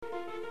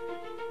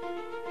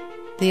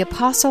The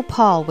Apostle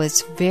Paul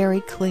was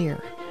very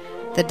clear.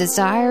 The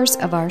desires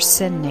of our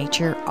sin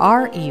nature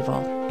are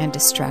evil and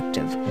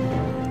destructive.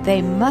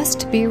 They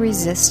must be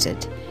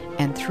resisted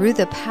and through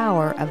the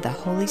power of the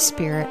Holy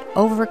Spirit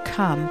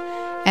overcome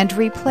and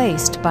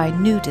replaced by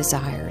new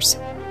desires.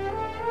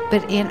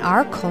 But in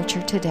our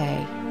culture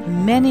today,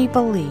 many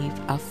believe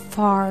a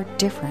far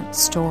different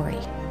story.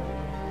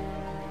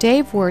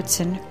 Dave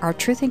Wurtson, our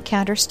Truth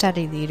Encounter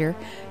study leader,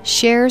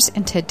 shares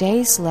in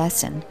today's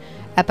lesson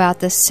about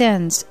the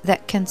sins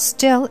that can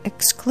still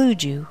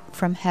exclude you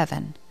from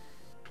heaven.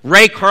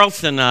 Ray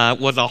Carlson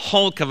was a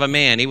hulk of a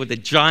man. He was a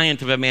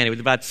giant of a man. He was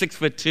about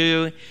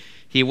 6'2".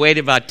 He weighed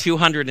about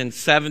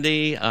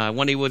 270.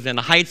 When he was in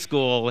high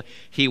school,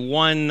 he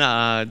won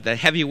the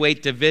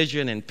heavyweight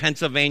division in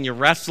Pennsylvania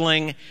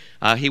wrestling.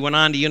 He went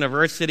on to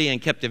university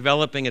and kept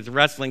developing his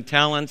wrestling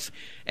talents.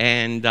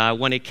 And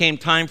when it came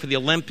time for the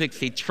Olympics,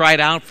 he tried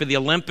out for the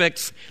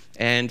Olympics.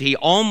 And he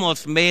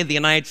almost made the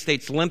United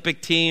States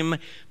Olympic team,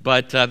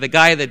 but the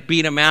guy that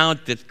beat him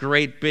out, this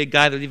great big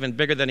guy that was even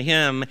bigger than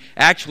him,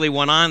 actually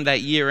went on that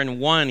year and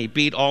won. He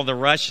beat all the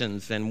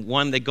Russians and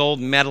won the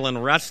gold medal in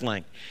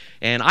wrestling.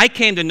 And I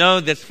came to know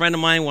this friend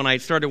of mine when I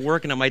started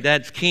working at my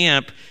dad's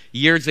camp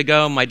years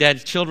ago, my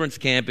dad's children's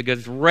camp,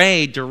 because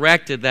Ray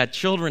directed that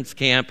children's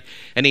camp,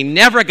 and he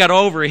never got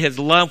over his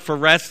love for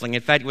wrestling.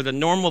 In fact, it was a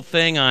normal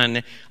thing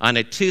on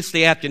a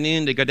Tuesday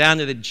afternoon to go down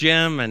to the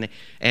gym,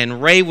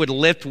 and Ray would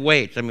lift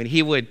weights. I mean,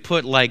 he would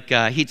put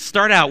he'd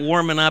start out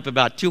warming up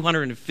about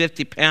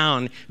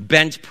 250-pound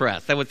bench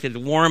press. That was his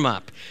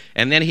warm-up.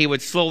 And then he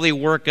would slowly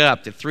work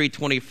up to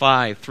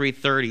 325,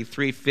 330,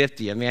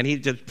 350. I mean,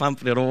 he'd just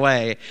pump it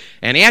away.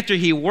 And after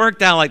he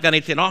worked out like that,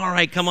 he'd say, all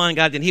right, come on,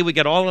 guys. And he would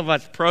get all of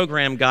us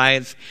program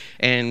guys,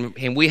 and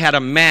we had a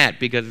mat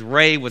because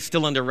Ray was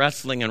still into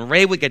wrestling. And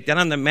Ray would get down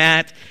on the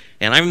mat,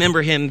 and I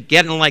remember him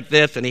getting like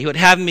this, and he would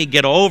have me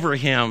get over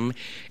him.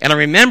 And I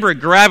remember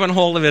grabbing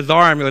hold of his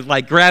arm. It was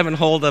like grabbing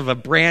hold of a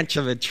branch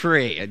of a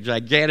tree, a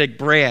gigantic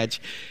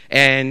branch.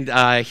 And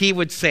he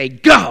would say,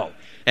 go!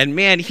 And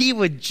man, he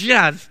would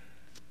just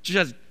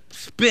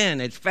spin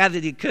as fast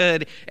as he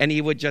could, and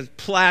he would just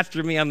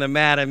plaster me on the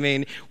mat. I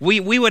mean, we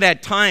would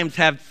at times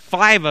have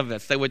 5 of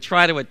us that would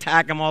try to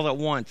attack him all at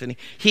once, and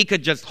he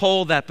could just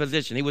hold that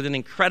position. He was an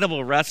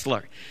incredible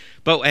wrestler.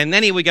 And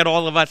then he would get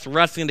all of us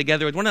wrestling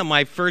together. It was one of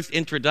my first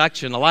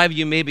introduction. A lot of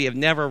you maybe have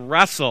never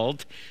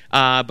wrestled,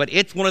 but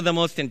it's one of the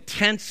most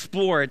intense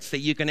sports that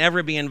you can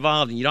ever be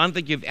involved in. You don't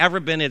think you've ever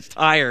been as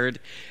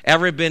tired,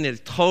 ever been as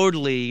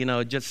totally,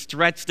 just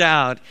stretched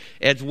out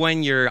as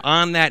when you're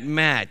on that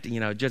mat,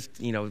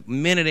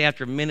 minute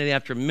after minute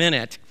after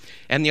minute.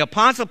 And the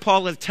Apostle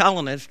Paul is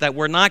telling us that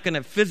we're not going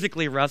to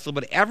physically wrestle,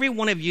 but every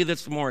one of you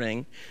this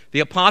morning,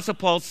 the Apostle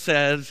Paul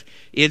says,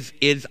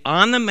 is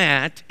on the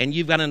mat, and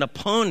you've got an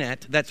opponent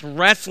that's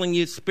wrestling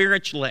you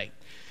spiritually.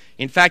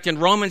 In fact, in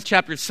Romans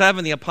chapter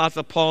 7, the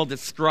Apostle Paul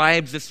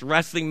describes this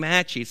wrestling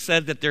match. He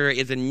says that there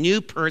is a new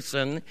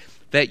person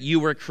that you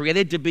were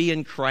created to be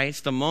in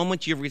Christ the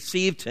moment you've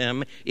received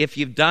him, if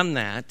you've done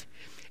that.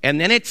 And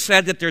then it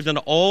said that there's an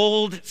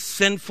old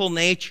sinful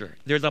nature.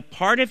 There's a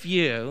part of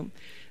you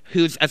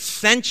whose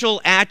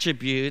essential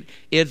attribute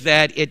is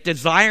that it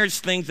desires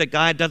things that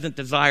God doesn't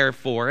desire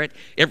for it.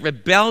 It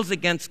rebels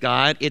against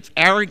God. It's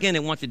arrogant.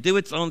 It wants to do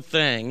its own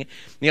thing.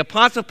 The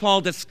Apostle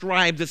Paul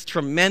describes this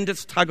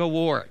tremendous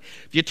tug-of-war.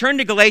 If you turn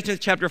to Galatians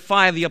chapter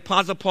 5, the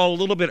Apostle Paul, a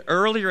little bit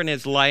earlier in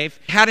his life,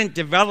 hadn't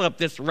developed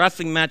this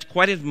wrestling match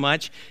quite as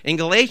much. In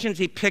Galatians,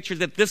 he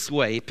pictures it this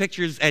way. He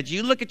pictures, as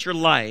you look at your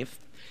life,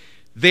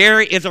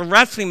 there is a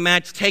wrestling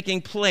match taking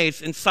place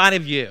inside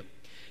of you.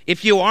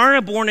 If you are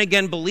a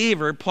born-again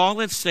believer,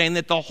 Paul is saying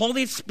that the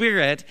Holy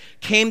Spirit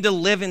came to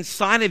live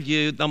inside of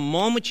you the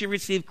moment you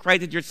received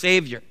Christ as your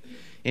Savior.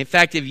 In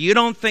fact, if you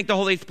don't think the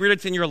Holy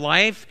Spirit's in your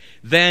life,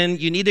 then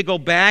you need to go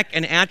back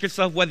and ask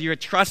yourself whether you're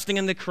trusting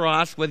in the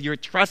cross, whether you're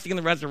trusting in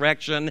the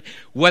resurrection,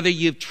 whether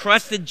you've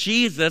trusted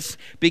Jesus,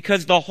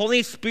 because the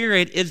Holy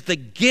Spirit is the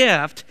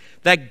gift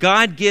that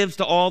God gives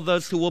to all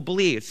those who will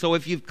believe. So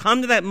if you've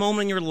come to that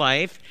moment in your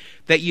life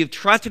that you've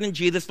trusted in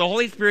Jesus, the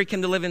Holy Spirit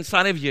came to live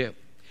inside of you.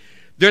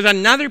 There's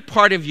another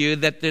part of you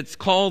that's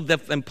called,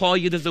 and Paul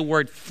uses the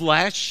word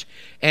flesh,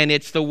 and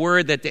it's the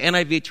word that the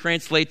NIV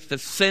translates the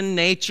sin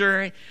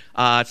nature.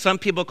 Some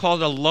people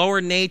call it a lower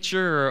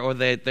nature, or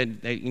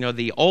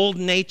the old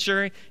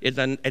nature is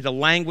a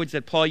language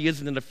that Paul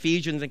uses in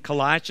Ephesians and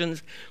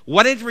Colossians.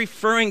 What it's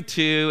referring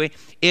to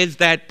is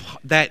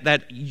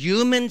that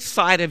human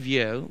side of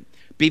you,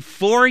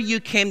 before you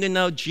came to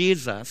know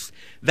Jesus,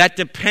 that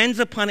depends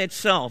upon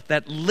itself,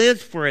 that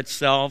lives for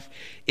itself,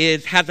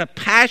 has a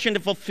passion to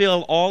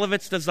fulfill all of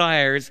its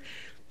desires,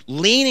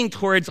 leaning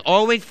towards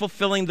always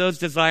fulfilling those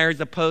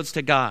desires opposed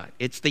to God.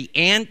 It's the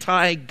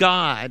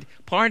anti-God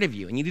part of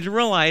you. And you need to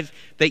realize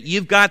that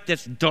you've got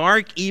this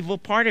dark, evil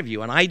part of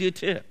you, and I do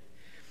too.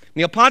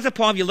 The Apostle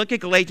Paul, if you look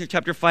at Galatians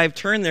chapter 5,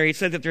 turn there, he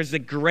says that there's a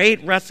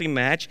great wrestling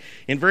match.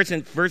 In verse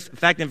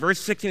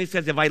 16, he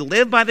says, if I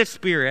live by the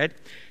Spirit,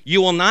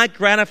 you will not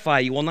gratify,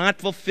 you will not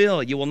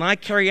fulfill, you will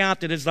not carry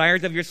out the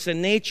desires of your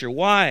sin nature.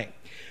 Why?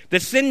 The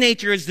sin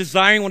nature is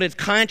desiring what is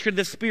contrary to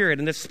the Spirit.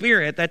 And the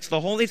Spirit, that's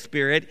the Holy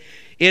Spirit,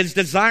 is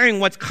desiring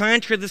what's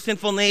contrary to the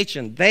sinful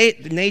nature.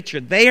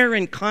 They are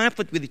in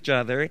conflict with each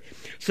other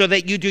so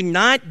that you do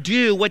not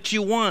do what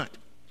you want.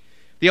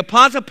 The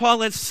Apostle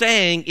Paul is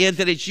saying is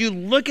that as you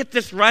look at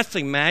this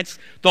wrestling match,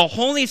 the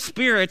Holy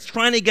Spirit's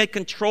trying to get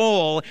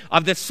control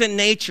of the sin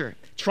nature,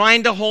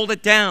 trying to hold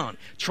it down,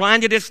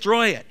 trying to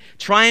destroy it,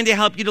 trying to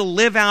help you to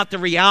live out the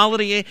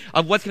reality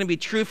of what's going to be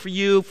true for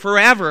you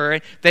forever,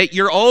 that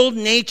your old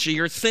nature,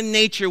 your sin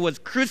nature, was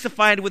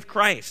crucified with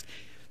Christ.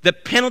 The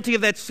penalty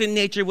of that sin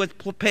nature was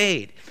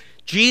paid.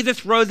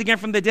 Jesus rose again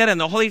from the dead, and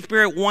the Holy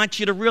Spirit wants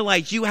you to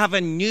realize you have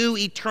a new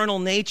eternal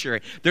nature.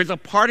 There's a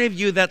part of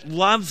you that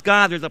loves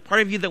God. There's a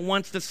part of you that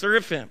wants to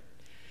serve Him.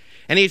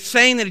 And he's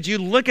saying that as you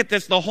look at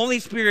this, the Holy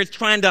Spirit is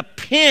trying to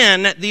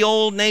pin the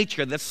old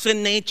nature, the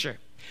sin nature.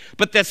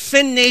 But the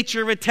sin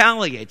nature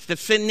retaliates. The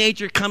sin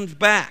nature comes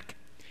back.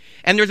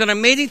 And there's an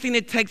amazing thing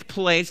that takes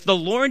place. The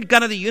Lord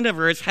God of the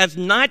universe has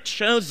not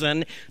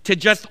chosen to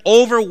just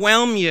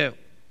overwhelm you.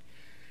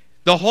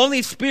 The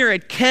Holy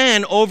Spirit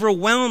can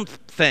overwhelm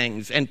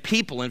things and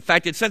people. In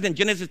fact, it says in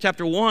Genesis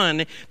chapter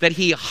 1 that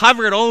He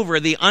hovered over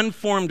the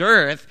unformed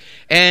earth,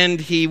 and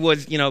He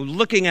was,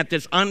 looking at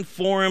this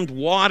unformed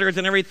waters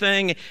and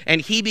everything, and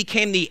He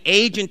became the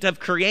agent of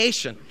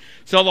creation.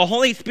 So the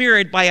Holy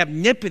Spirit, by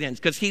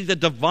omnipotence, because He's the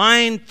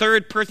divine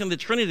third person of the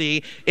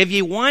Trinity, if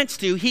He wants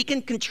to, He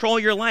can control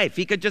your life.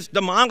 He could just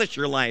demolish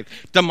your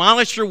life,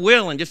 demolish your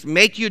will, and just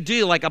make you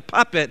do, like a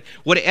puppet,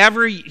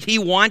 whatever He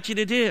wants you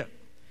to do.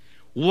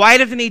 Why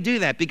doesn't He do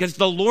that? Because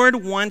the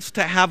Lord wants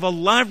to have a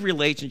love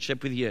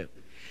relationship with you.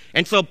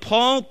 And so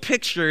Paul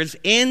pictures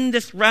in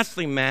this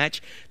wrestling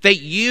match that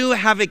you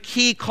have a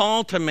key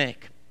call to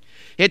make.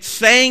 It's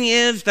saying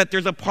is that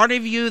there's a part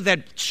of you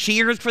that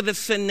cheers for the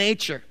sin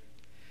nature.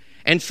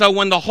 And so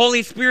when the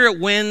Holy Spirit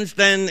wins,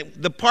 then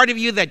the part of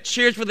you that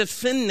cheers for the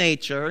sin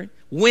nature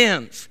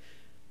wins.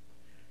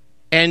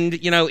 And,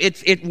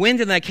 it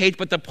wins in that case,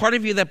 but the part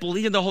of you that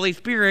believes in the Holy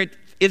Spirit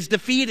is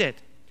defeated.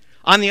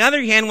 On the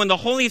other hand, when the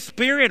Holy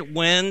Spirit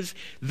wins,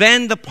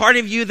 then the part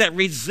of you that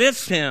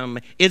resists Him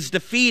is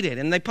defeated.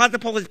 And the Apostle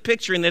Paul is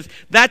picturing this.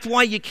 That's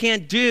why you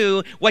can't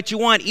do what you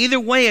want. Either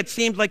way, it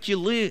seems like you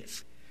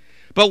lose.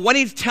 But what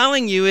he's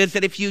telling you is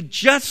that if you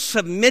just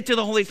submit to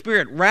the Holy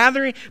Spirit,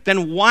 rather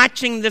than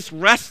watching this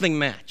wrestling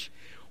match,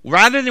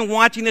 rather than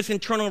watching this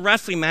internal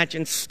wrestling match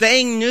and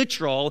staying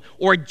neutral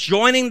or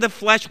joining the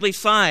fleshly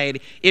side,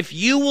 if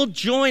you will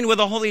join with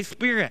the Holy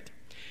Spirit,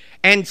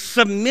 and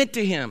submit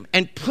to Him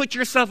and put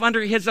yourself under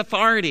His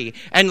authority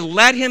and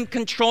let Him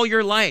control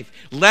your life.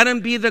 Let Him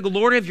be the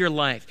Lord of your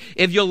life.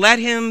 If you'll let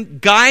Him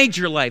guide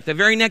your life. The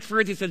very next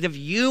verse, he says, if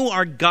you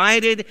are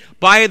guided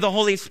by the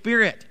Holy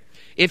Spirit,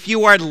 if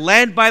you are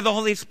led by the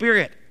Holy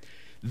Spirit,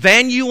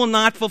 then you will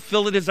not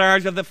fulfill the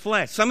desires of the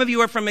flesh. Some of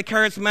you are from a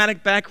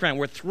charismatic background.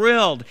 We're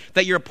thrilled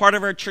that you're a part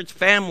of our church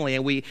family,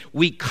 and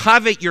we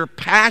covet your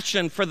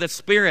passion for the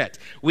Spirit.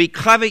 We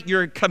covet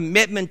your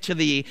commitment to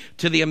the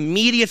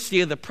immediacy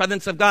of the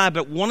presence of God.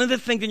 But one of the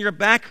things in your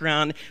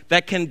background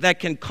that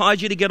can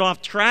cause you to get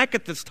off track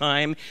at this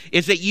time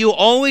is that you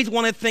always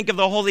want to think of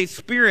the Holy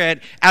Spirit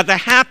as a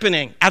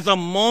happening, as a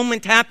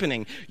moment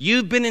happening.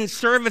 You've been in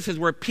services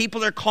where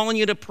people are calling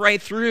you to pray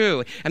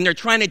through, and they're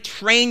trying to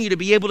train you to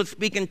be able to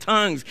speak in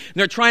tongues. And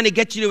they're trying to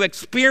get you to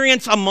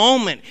experience a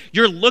moment.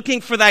 You're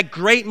looking for that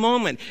great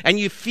moment. And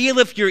you feel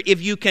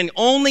if you can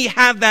only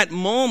have that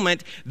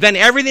moment, then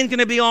everything's going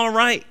to be all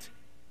right.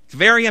 It's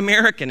very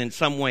American in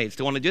some ways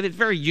to want to do this. It's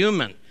very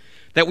human.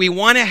 That we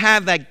want to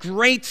have that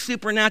great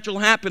supernatural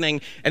happening,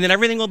 and then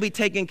everything will be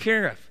taken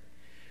care of.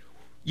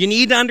 You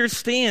need to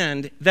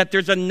understand that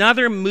there's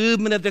another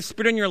movement of the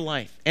Spirit in your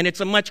life, and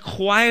it's a much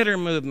quieter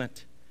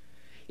movement.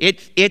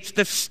 It's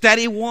the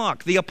steady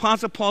walk. The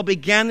Apostle Paul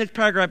began this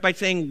paragraph by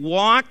saying,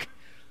 walk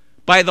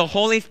by the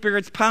Holy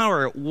Spirit's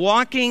power.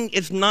 Walking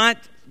is not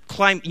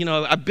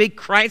a big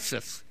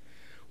crisis.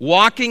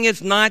 Walking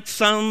is not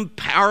some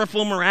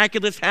powerful,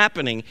 miraculous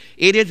happening.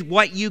 It is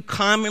what you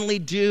commonly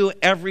do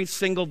every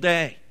single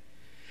day.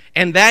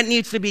 And that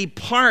needs to be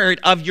part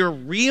of your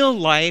real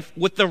life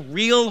with the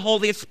real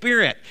Holy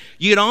Spirit.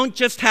 You don't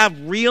just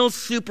have real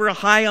super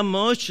high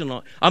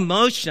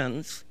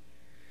emotions,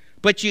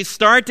 but you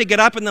start to get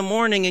up in the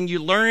morning and you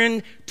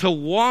learn to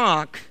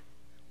walk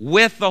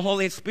with the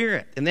Holy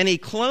Spirit. And then he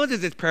closes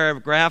this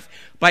paragraph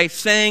by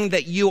saying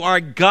that you are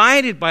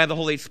guided by the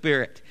Holy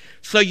Spirit.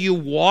 So you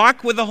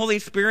walk with the Holy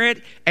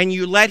Spirit and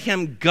you let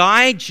Him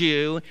guide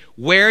you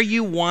where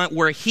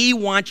He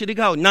wants you to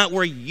go. Not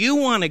where you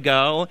want to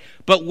go,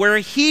 but where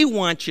He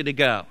wants you to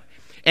go.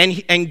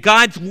 And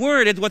God's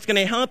Word is what's going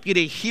to help you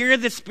to hear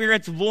the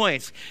Spirit's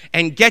voice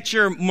and get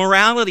your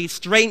morality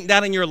straightened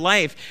out in your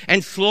life.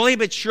 And slowly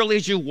but surely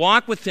as you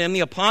walk with Him, the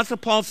Apostle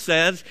Paul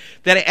says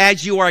that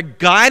as you are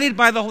guided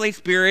by the Holy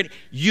Spirit,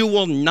 you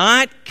will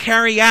not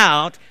carry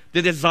out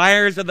the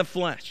desires of the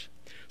flesh.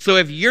 So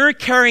if you're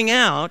carrying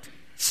out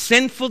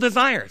sinful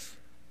desires,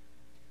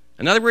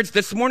 in other words,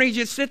 this morning you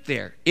just sit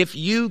there. If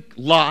you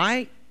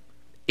lie,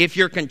 if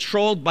you're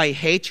controlled by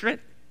hatred,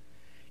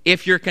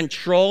 if you're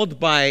controlled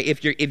by,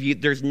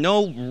 there's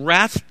no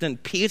rest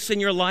and peace in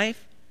your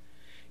life,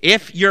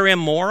 if you're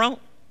immoral,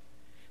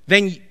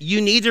 then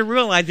you need to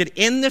realize that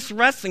in this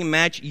wrestling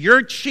match,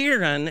 you're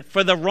cheering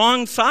for the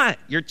wrong side.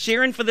 You're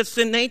cheering for the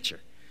sin nature.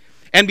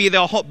 And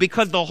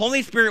because the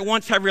Holy Spirit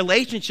wants to have a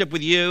relationship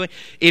with you,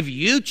 if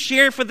you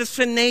cheer for the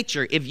sin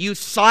nature, if you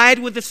side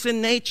with the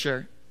sin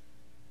nature,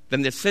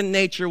 then the sin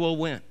nature will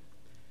win.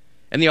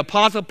 And the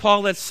Apostle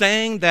Paul is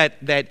saying that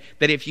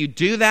if you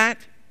do that,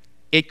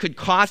 it could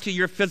cost you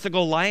your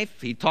physical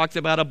life. He talks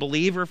about a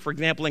believer, for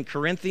example, in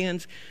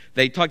Corinthians.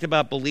 They talked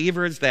about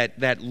believers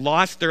that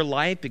lost their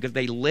life because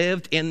they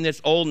lived in this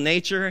old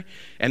nature,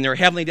 and their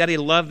heavenly daddy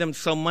loved them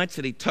so much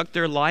that he took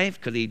their life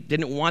because he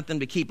didn't want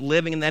them to keep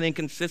living in that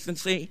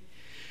inconsistency.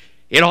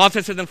 It also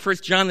says in 1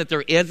 John that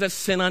there is a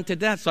sin unto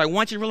death. So I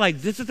want you to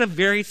realize this is a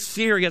very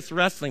serious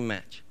wrestling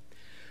match.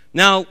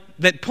 Now,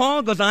 that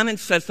Paul goes on and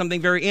says something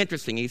very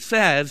interesting. He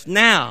says,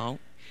 now,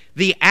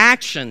 the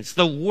actions,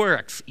 the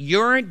works,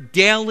 your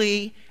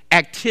daily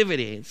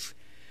activities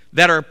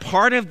that are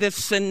part of this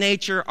sin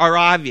nature are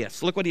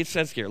obvious. Look what he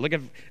says here. Look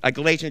at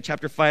Galatians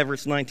chapter 5,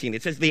 verse 19.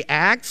 It says, the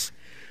acts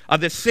of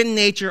the sin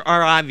nature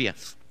are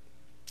obvious.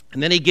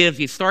 And then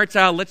he starts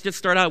out, let's just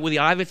start out with the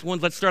obvious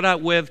ones. Let's start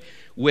out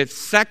with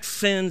sex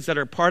sins that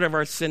are part of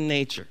our sin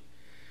nature.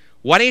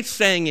 What he's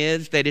saying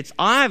is that it's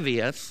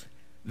obvious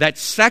that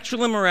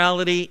sexual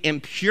immorality,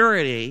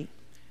 impurity,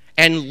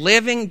 and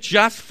living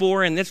just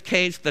for, in this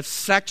case, the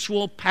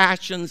sexual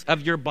passions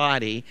of your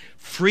body,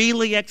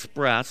 freely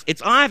expressed,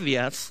 it's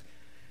obvious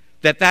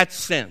that that's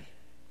sin.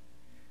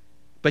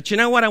 But you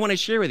know what I want to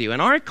share with you?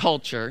 In our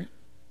culture,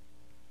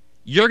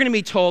 you're going to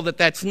be told that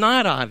that's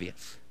not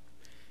obvious.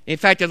 In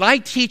fact, as I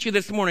teach you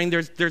this morning,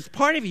 there's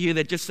part of you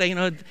that just say,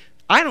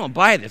 I don't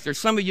buy this. There's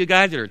some of you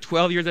guys that are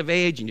 12 years of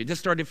age and you just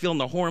started feeling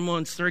the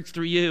hormones surge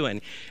through you.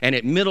 And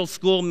at middle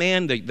school,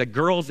 man, the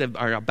girls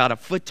are about a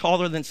foot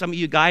taller than some of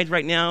you guys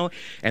right now.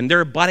 And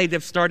their bodies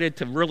have started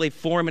to really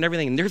form and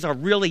everything. And there's a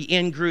really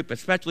in group,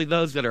 especially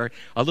those that are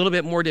a little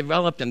bit more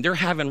developed. And they're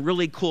having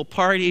really cool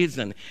parties.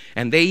 And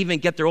they even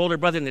get their older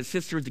brothers and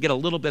sisters to get a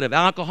little bit of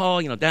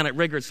alcohol, down at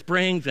Rigger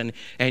Springs. And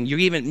you're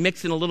even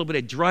mixing a little bit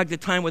of drugs at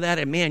the time with that.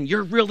 And man,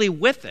 you're really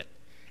with it.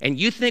 And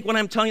you think what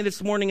I'm telling you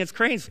this morning is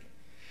crazy.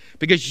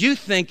 Because you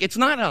think it's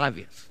not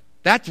obvious.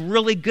 That's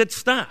really good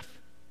stuff.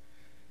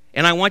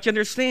 And I want you to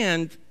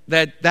understand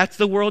that that's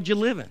the world you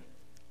live in.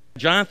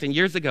 Jonathan,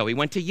 years ago, he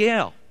went to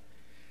Yale.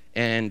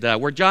 And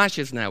where Josh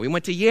is now. We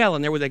went to Yale,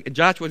 and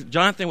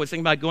Jonathan was thinking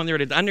about going there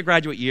at his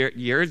undergraduate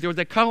years. There was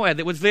a co-ed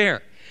that was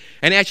there.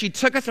 And as she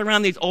took us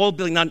around these old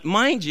buildings, now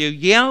mind you,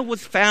 Yale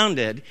was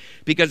founded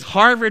because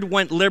Harvard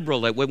went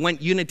liberal, it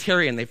went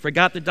Unitarian. They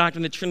forgot the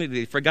doctrine of the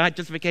Trinity. They forgot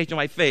justification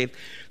by faith.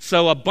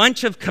 So a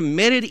bunch of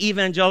committed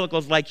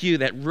evangelicals like you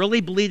that really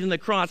believed in the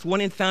cross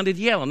went and founded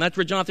Yale. And that's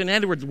where Jonathan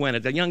Edwards went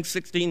as a young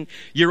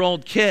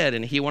 16-year-old kid.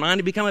 And he went on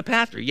to become a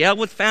pastor. Yale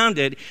was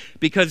founded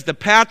because the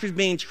pastors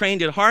being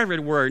trained at Harvard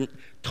were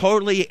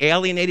totally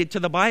alienated to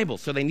the Bible.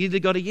 So they needed to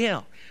go to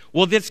Yale.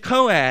 Well, this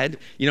co-ed,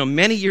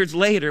 many years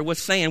later was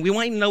saying, we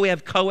want you to know we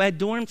have co-ed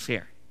dorms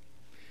here.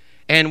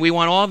 And we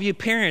want all of you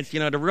parents,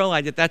 to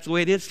realize that that's the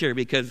way it is here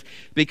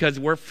because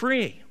we're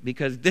free,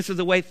 because this is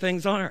the way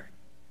things are.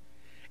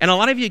 And a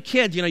lot of you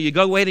kids, you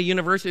go away to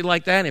university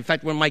like that. In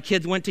fact, when my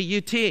kids went to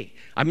UT,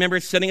 I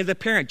remember sitting as a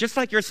parent, just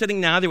like you're sitting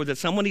now. There was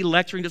somebody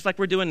lecturing just like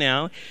we're doing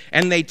now.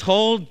 And they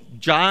told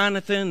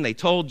Jonathan, they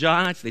told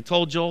Josh, they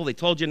told Joel, they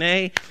told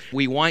Janae,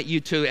 we want you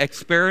to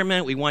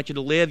experiment. We want you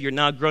to live. You're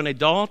now grown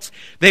adults.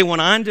 They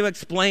went on to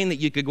explain that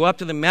you could go up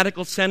to the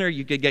medical center.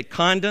 You could get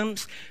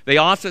condoms. They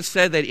also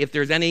said that if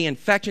there's any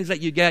infections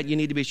that you get, you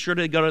need to be sure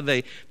to go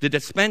to the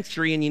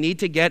dispensary and you need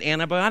to get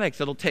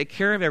antibiotics. It'll take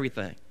care of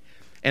everything.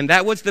 And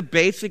that was the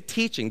basic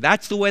teaching.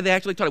 That's the way they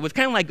actually taught it. It was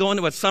kind of like going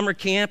to a summer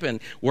camp.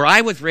 And where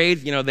I was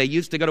raised, they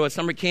used to go to a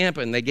summer camp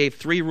and they gave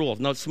 3 rules.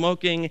 No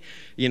smoking,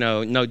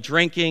 no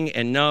drinking,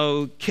 and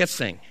no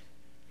kissing.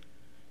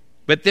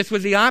 But this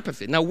was the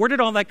opposite. Now, where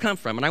did all that come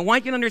from? And I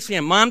want you to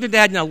understand, Mom and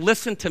Dad, now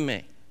listen to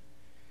me.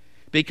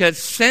 Because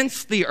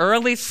since the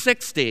early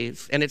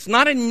 60s, and it's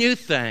not a new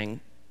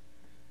thing,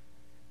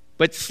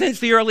 but since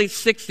the early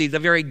 60s, a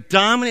very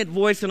dominant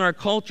voice in our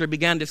culture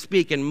began to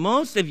speak, and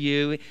most of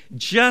you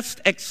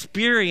just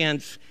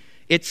experience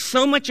it's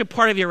so much a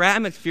part of your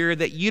atmosphere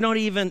that you don't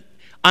even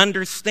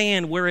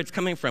understand where it's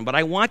coming from. But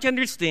I want you to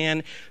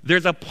understand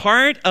there's a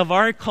part of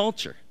our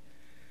culture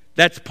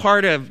that's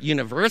part of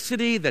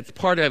university, that's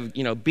part of,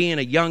 being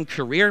a young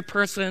career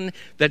person,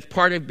 that's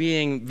part of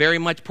being very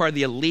much part of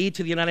the elite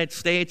of the United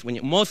States.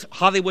 Most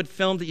Hollywood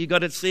films that you go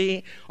to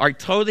see are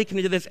totally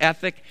committed to this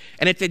ethic,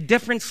 and it's a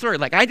different story.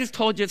 Like I just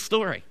told you a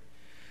story.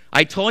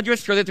 I told you a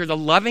story that there's a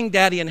loving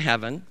daddy in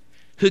heaven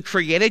who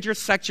created your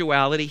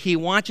sexuality. He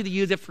wants you to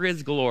use it for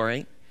his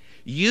glory.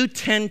 You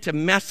tend to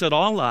mess it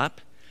all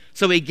up,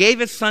 so he gave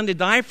his son to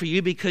die for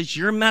you because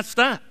you're messed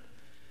up.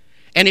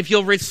 And if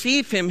you'll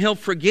receive him, he'll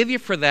forgive you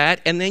for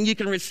that, and then you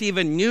can receive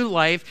a new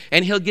life,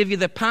 and he'll give you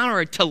the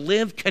power to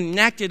live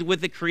connected with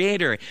the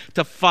Creator,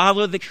 to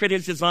follow the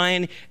Creator's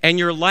design, and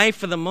your life,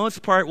 for the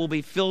most part, will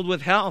be filled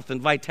with health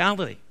and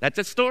vitality. That's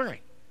a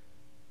story.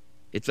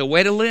 It's a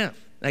way to live.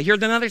 Now,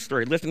 here's another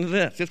story. Listen to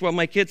this. This is what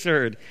my kids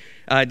heard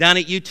down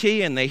at UT,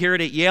 and they hear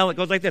it at Yale. It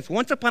goes like this.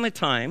 Once upon a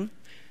time,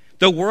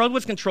 the world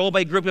was controlled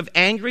by a group of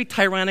angry,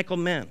 tyrannical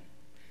men.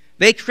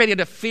 They created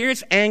a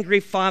fierce,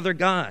 angry Father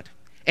God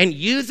and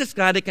used this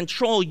God to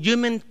control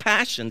human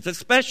passions,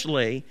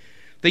 especially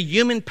the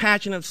human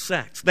passion of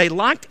sex. They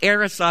locked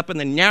Eros up in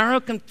the narrow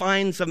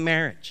confines of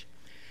marriage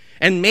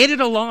and made it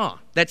a law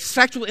that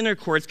sexual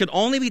intercourse could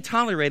only be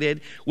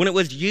tolerated when it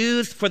was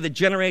used for the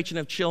generation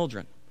of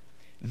children.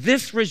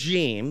 This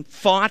regime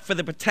fought for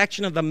the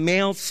protection of the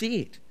male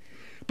seed,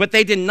 but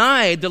they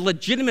denied the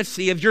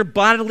legitimacy of your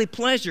bodily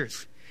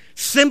pleasures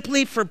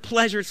simply for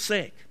pleasure's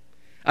sake,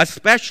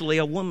 especially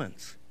a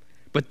woman's.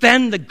 But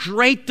then the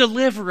great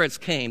deliverers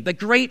came, the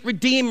great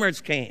redeemers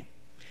came.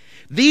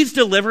 These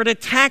deliverers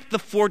attacked the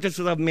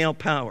fortresses of male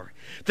power,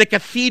 the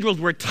cathedrals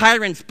where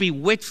tyrants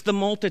bewitched the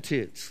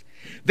multitudes.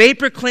 They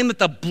proclaimed that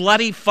the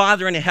bloody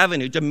Father in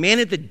heaven, who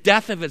demanded the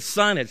death of his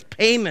Son as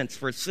payments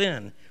for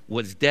sin,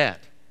 was dead.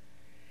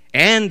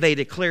 And they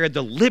declared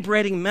the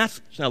liberating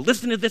message. Now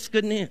listen to this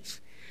good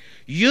news.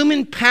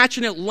 Human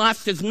passionate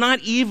lust is not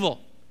evil.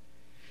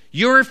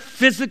 Your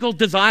physical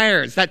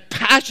desires, that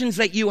passions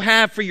that you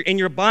have in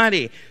your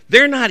body,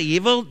 they're not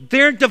evil,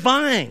 they're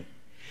divine.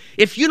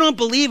 If you don't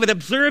believe it,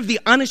 observe the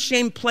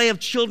unashamed play of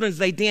children as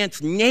they dance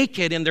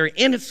naked in their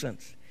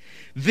innocence.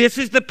 This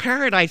is the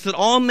paradise that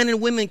all men and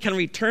women can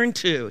return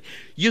to.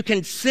 You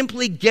can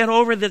simply get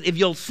over this, if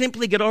you'll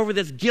simply get over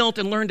this guilt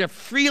and learn to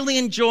freely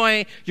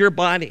enjoy your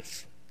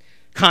bodies.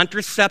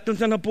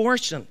 Contraceptives and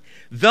abortion.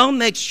 They'll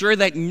make sure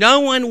that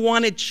no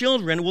unwanted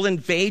children will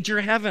invade your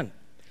heaven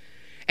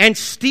and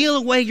steal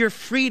away your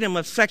freedom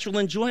of sexual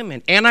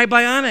enjoyment.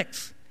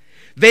 Antibiotics.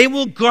 They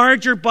will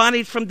guard your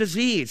bodies from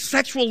disease.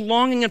 Sexual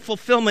longing and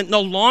fulfillment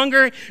no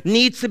longer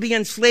needs to be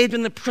enslaved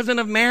in the prison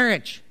of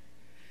marriage.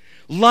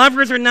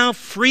 Lovers are now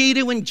free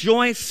to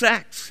enjoy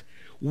sex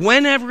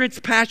whenever its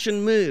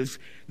passion moves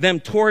them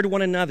toward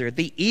one another.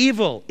 The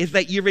evil is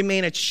that you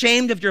remain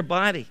ashamed of your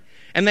body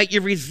and that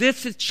you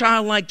resist its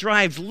childlike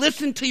drives.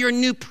 Listen to your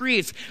new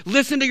priests.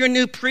 Listen to your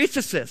new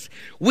priestesses.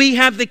 We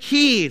have the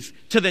keys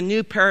to the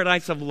new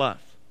paradise of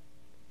love.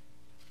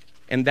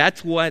 And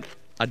that's what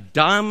a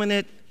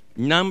dominant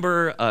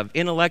number of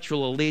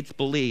intellectual elites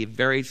believe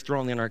very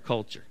strongly in our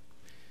culture.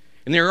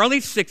 In the early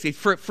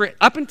 60s,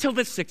 up until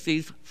the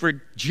 60s, for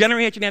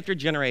generation after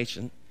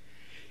generation,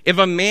 if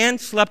a man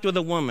slept with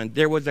a woman,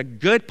 there was a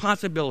good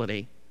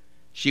possibility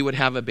she would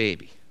have a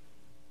baby.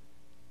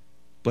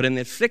 But in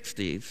the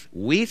 60s,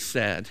 we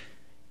said,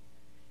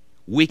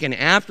 we can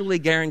absolutely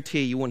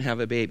guarantee you won't have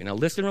a baby. Now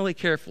listen really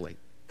carefully.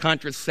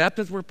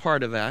 Contraceptives were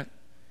part of that.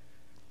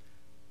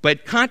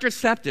 But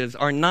contraceptives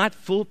are not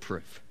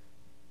foolproof.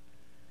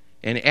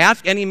 And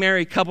ask any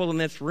married couple in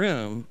this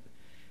room,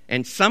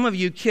 and some of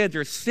you kids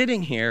are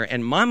sitting here,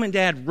 and mom and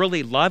dad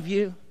really love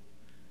you.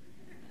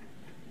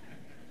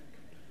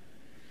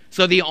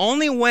 So the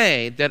only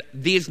way that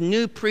these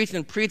new priests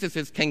and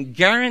priestesses can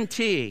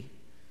guarantee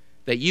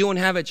that you won't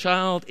have a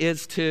child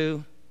is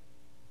to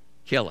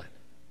kill it.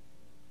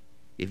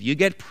 If you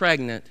get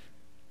pregnant,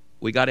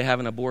 we got to have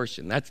an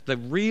abortion. That's the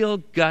real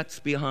guts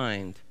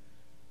behind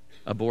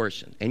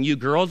abortion. And you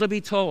girls will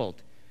be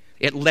told,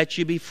 it lets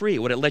you be free.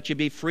 Would it let you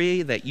be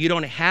free? That you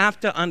don't have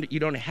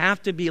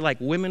to be like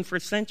women for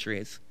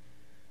centuries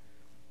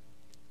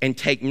and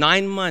take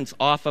 9 months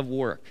off of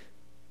work.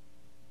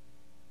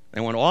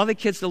 I want all the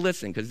kids to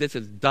listen, because this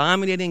is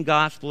dominating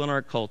gospel in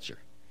our culture.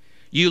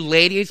 You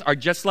ladies are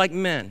just like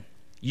men.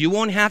 You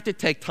won't have to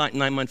take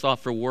 9 months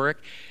off for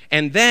work.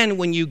 And then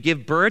when you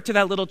give birth to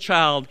that little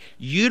child,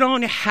 you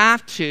don't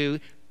have to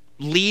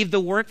leave the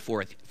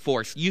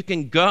workforce. You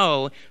can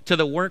go to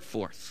the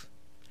workforce.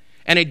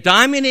 And the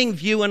dominating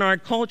view in our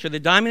culture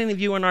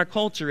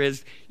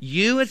is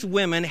you as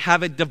women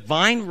have a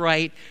divine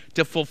right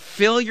to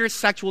fulfill your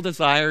sexual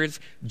desires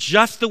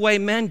just the way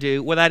men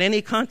do without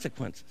any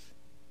consequences.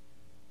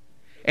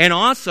 And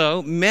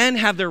also, men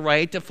have the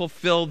right to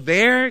fulfill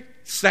their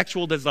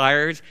sexual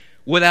desires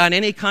without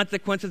any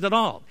consequences at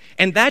all.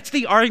 And that's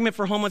the argument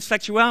for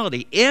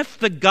homosexuality. If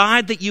the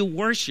God that you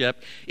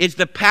worship is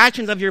the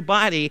passions of your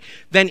body,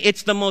 then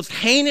it's the most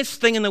heinous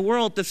thing in the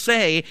world to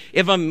say,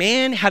 if a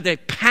man has a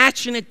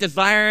passionate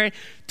desire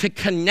to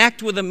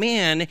connect with a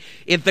man,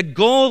 if the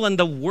goal and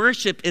the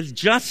worship is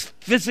just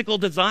physical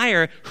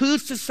desire,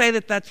 who's to say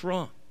that that's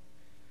wrong?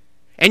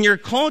 And your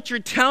culture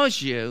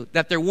tells you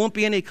that there won't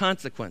be any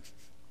consequences.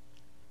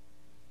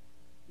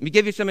 Let me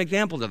give you some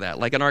examples of that.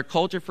 Like in our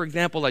culture, for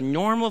example, a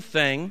normal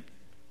thing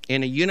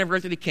in a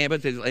university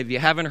campus is, if you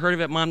haven't heard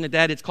of it, mom and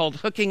dad, it's called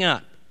hooking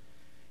up.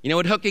 You know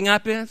what hooking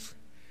up is?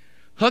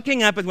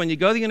 Hooking up is when you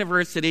go to the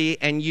university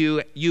and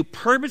you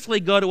purposely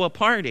go to a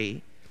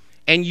party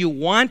and you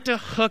want to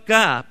hook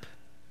up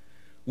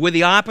with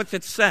the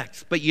opposite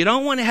sex, but you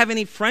don't want to have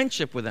any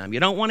friendship with them. You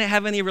don't want to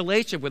have any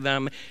relationship with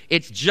them.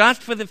 It's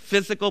just for the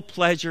physical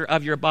pleasure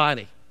of your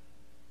body.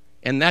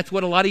 And that's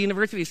what a lot of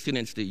university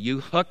students do. You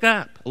hook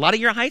up. A lot of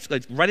your high school,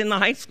 it's right in the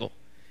high school.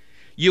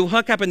 You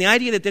hook up, and the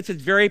idea that this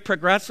is very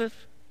progressive,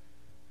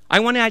 I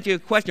want to ask you a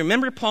question.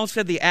 Remember Paul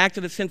said the acts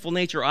of the sinful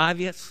nature are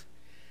obvious?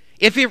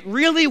 If it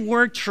really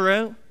were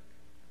true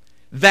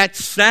that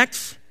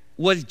sex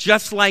was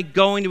just like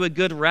going to a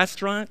good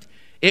restaurant,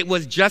 it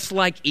was just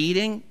like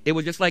eating, it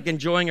was just like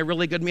enjoying a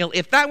really good meal,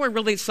 if that were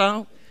really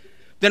so,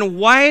 then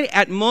why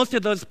at most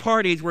of those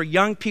parties where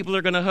young people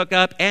are going to hook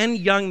up and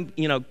young,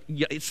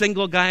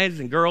 single guys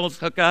and girls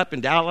hook up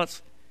in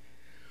Dallas,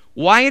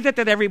 why is it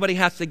that everybody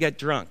has to get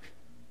drunk?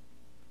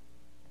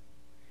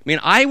 I mean,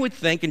 I would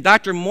think, and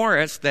Dr.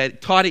 Morris,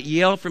 that taught at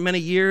Yale for many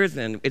years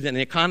and is an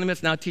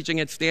economist now teaching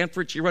at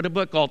Stanford, she wrote a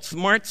book called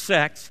Smart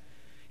Sex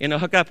in a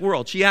Hookup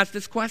World. She asked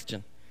this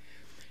question.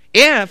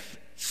 If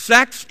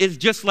sex is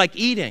just like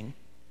eating,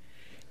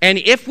 and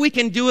if we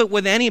can do it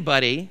with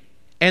anybody,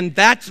 and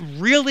that's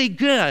really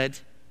good,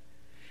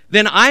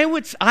 then I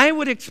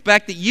would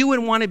expect that you would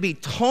want to be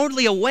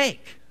totally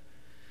awake,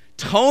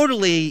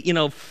 totally,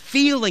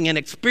 feeling and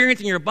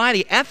experiencing your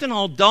body.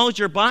 Ethanol dulls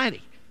your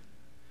body.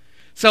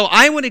 So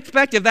I would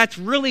expect if that's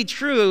really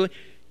true,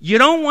 you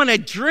don't want to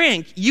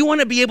drink, you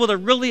want to be able to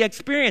really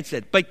experience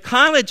it. But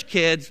college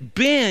kids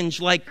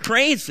binge like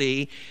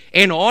crazy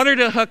in order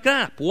to hook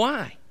up.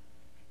 Why?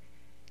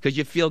 Because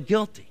you feel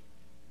guilty.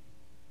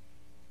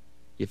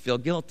 You feel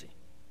guilty.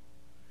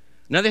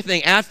 Another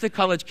thing, ask the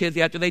college kids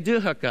after they do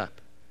hook up.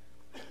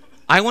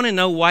 I want to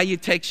know why you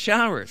take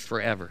showers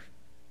forever.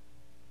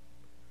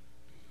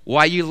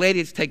 Why you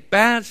ladies take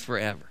baths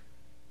forever.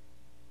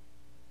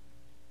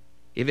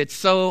 If it's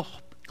so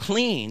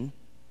clean,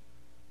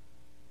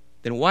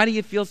 then why do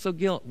you feel so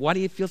guilty? Why do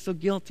you feel so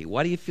guilty?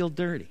 Why do you feel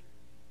dirty?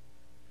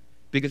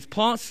 Because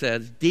Paul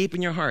says deep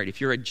in your heart,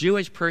 if you're a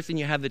Jewish person,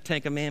 you have the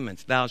Ten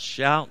Commandments. Thou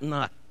shalt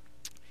not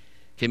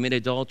commit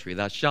adultery.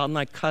 Thou shalt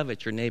not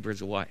covet your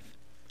neighbor's wife.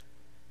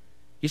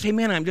 You say,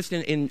 man, I'm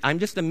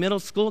just a middle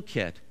school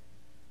kid.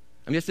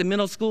 I'm just a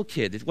middle school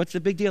kid. What's the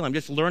big deal? I'm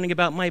just learning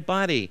about my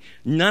body.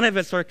 None of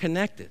us are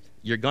connected.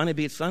 You're going to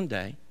be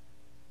someday.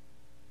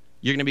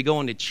 You're going to be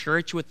going to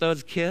church with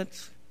those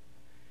kids,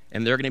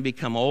 and they're going to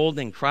become old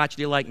and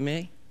crotchety like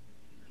me.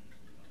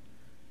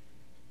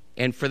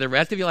 And for the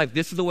rest of your life,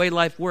 this is the way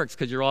life works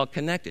because you're all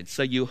connected.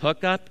 So you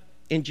hook up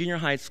in junior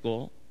high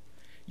school.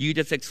 You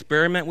just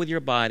experiment with your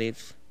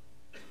bodies.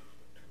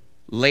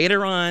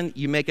 Later on,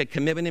 you make a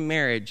commitment in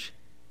marriage.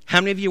 How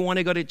many of you want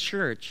to go to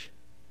church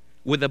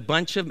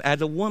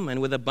as a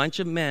woman, with a bunch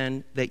of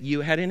men that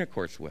you had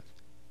intercourse with?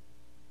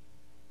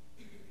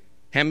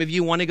 How many of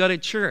you want to go to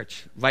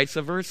church, vice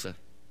versa?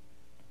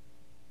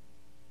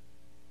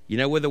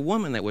 With a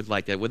woman that was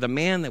like that, with a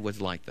man that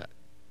was like that.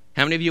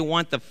 How many of you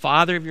want the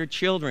father of your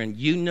children,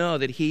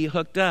 that he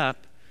hooked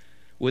up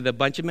with a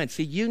bunch of men?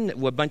 See,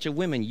 with a bunch of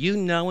women,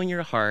 in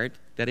your heart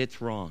that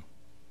it's wrong.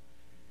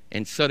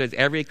 And so does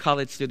every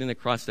college student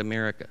across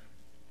America.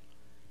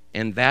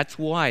 And that's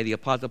why the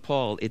Apostle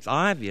Paul, it's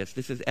obvious,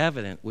 this is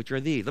evident, which are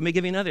these. Let me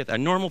give you another thing. A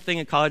normal thing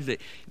in college,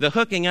 the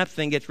hooking up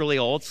thing gets really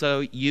old, so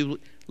you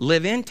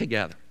live in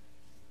together.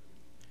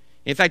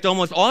 In fact,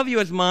 almost all of you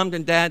as moms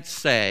and dads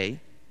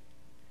say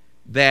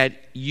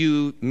that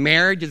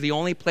marriage is the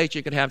only place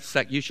you could have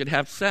sex. You should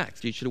have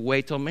sex. You should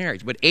wait till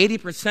marriage. But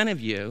 80% of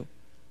you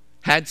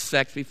had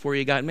sex before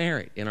you got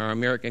married in our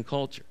American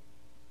culture.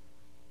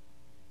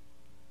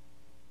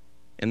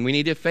 And we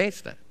need to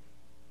face that.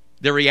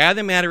 The reality of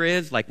the matter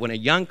is, like when a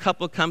young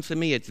couple comes to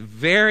me, it's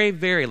very,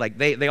 very, like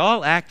they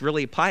all act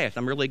really pious.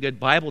 I'm a really good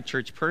Bible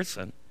church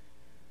person.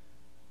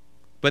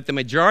 But the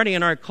majority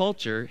in our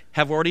culture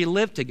have already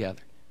lived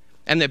together.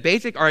 And the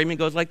basic argument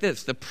goes like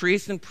this. The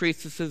priests and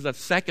priestesses of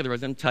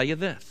secularism tell you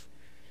this.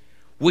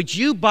 Would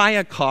you buy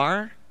a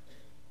car?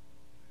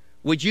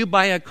 Would you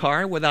buy a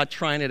car without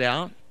trying it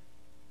out?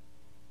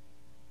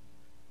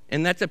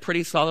 And that's a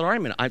pretty solid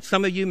argument.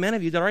 Some of you men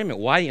have used that argument.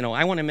 Why?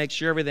 I want to make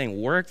sure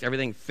everything works,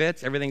 everything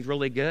fits, everything's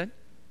really good.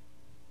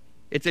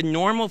 It's a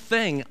normal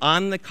thing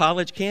on the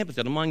college campus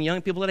and among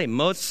young people today.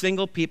 Most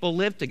single people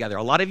live together.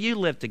 A lot of you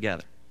live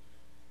together.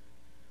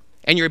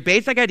 And your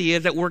basic idea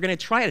is that we're going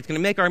to try it. It's going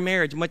to make our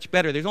marriage much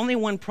better. There's only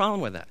one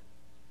problem with that.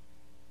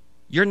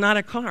 You're not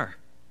a car.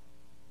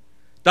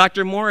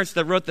 Dr. Morris,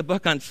 that wrote the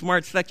book on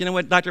smart sex, you know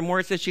what Dr.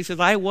 Morris says? She says,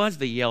 I was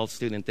the Yale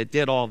student that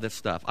did all this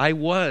stuff. I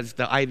was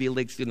the Ivy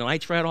League student. I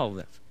tried all of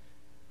this.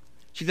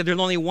 She said, there's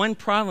only one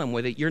problem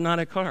with it. You're not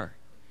a car.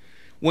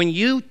 When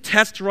you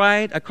test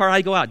ride a car,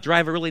 I go out,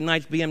 drive a really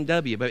nice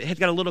BMW, but it's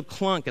got a little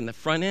clunk in the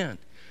front end.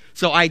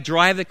 So I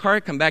drive the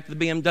car, come back to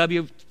the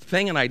BMW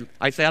thing, and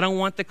I say, I don't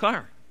want the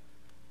car.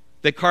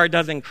 The car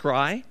doesn't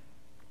cry.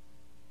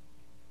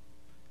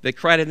 The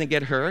car doesn't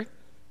get hurt.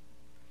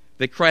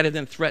 The car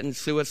doesn't threaten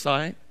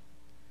suicide.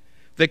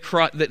 The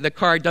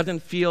car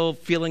doesn't feel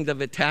feelings of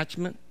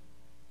attachment.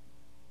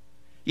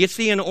 You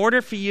see, in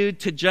order for you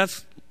to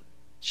just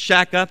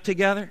shack up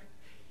together,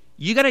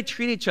 you got to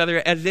treat each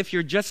other as if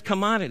you're just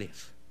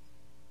commodities.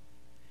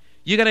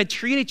 You got to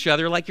treat each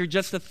other like you're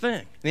just a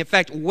thing. And in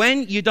fact,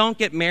 when you don't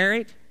get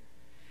married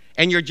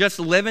and you're just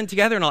living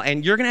together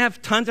and you're going to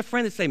have tons of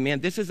friends that say,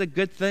 man, this is a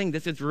good thing.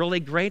 This is really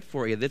great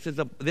for you. This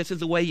is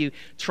the way you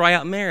try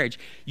out marriage.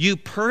 You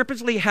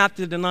purposely have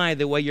to deny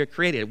the way you're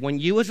created. When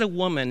you as a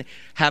woman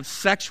have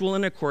sexual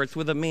intercourse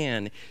with a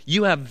man,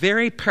 you have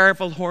very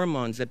powerful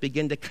hormones that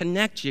begin to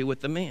connect you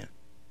with the man.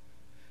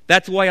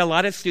 That's why a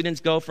lot of students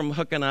go from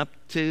hooking up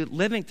to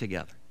living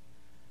together.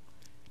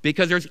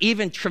 Because there's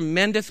even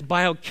tremendous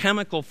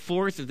biochemical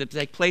forces that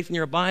take place in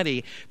your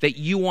body that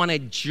you want to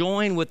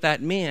join with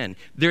that man.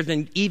 There's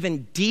an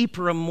even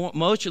deeper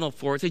emotional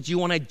force that you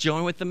want to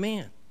join with the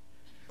man.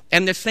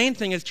 And the same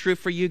thing is true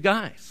for you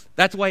guys.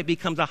 That's why it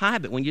becomes a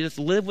habit. When you just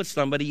live with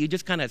somebody, you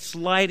just kind of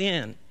slide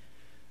in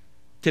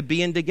to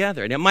being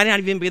together. And it might not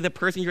even be the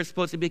person you're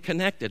supposed to be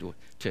connected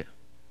to.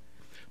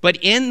 But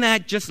in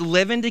that just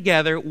living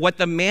together, what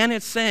the man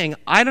is saying,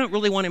 I don't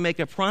really want to make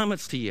a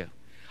promise to you.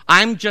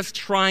 I'm just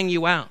trying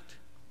you out.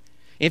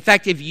 In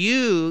fact, if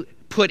you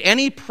put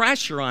any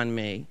pressure on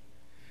me,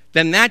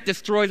 then that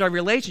destroys our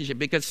relationship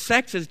because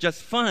sex is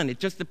just fun.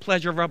 It's just the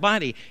pleasure of our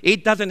body.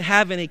 It doesn't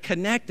have any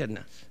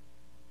connectedness.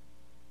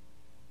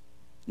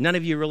 None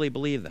of you really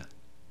believe that.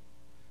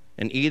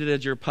 And either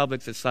does your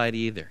public society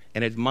either.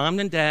 And as moms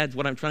and dads,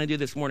 what I'm trying to do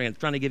this morning, I'm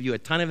trying to give you a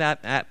ton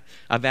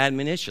of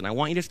admonition. I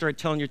want you to start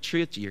telling your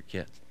truth to your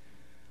kids.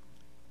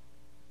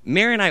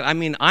 Mary and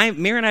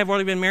Mary and I have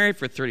already been married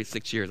for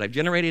 36 years. I've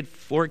generated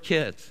 4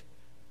 kids.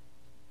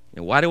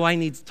 And why do I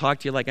need to talk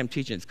to you like I'm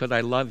teaching? It's because I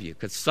love you.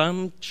 Because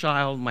some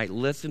child might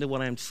listen to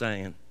what I'm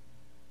saying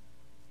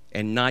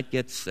and not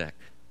get sick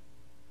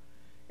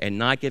and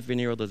not get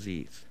venereal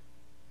disease.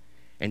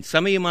 And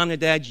some of you mom and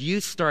dads,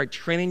 you start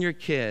training your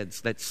kids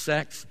that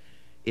sex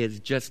is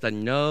just a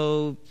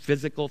no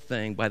physical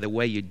thing by the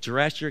way you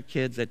dress your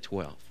kids at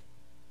 12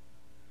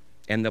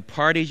 and the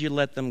parties you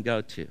let them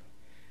go to.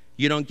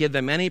 You don't give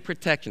them any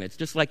protection. It's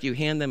just like you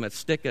hand them a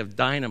stick of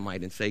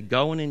dynamite and say,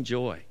 go and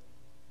enjoy.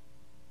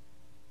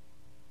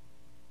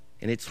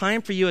 And it's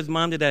time for you as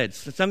mom to dad.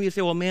 Some of you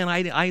say, well, man,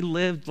 I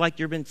lived like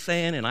you've been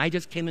saying, and I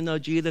just came to know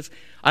Jesus.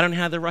 I don't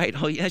have the right.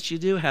 Oh, yes, you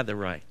do have the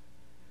right.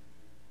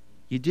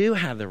 You do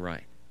have the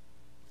right.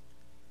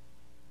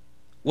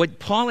 What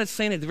Paul is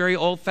saying is a very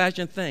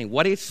old-fashioned thing.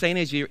 What he's saying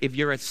is if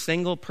you're a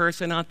single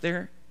person out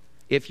there,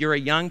 if you're a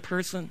young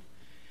person,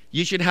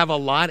 you should have a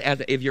lot,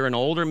 if you're an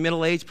older,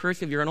 middle-aged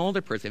person, if you're an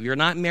older person. If you're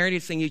not married,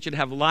 he's saying you should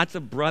have lots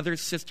of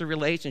brother-sister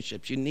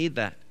relationships. You need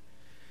that.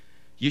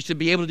 You should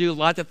be able to do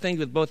lots of things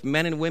with both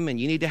men and women.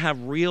 You need to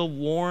have real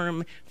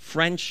warm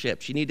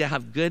friendships. You need to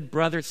have good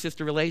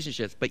brother-sister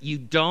relationships. But you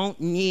don't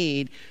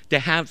need to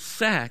have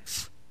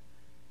sex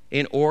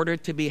in order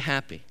to be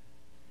happy,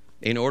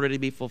 in order to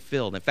be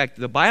fulfilled. In fact,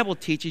 the Bible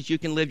teaches you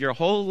can live your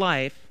whole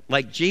life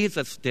like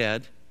Jesus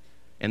did.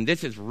 And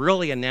this is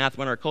really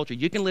anathema in our culture.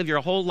 You can live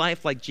your whole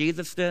life like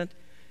Jesus did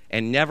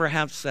and never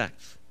have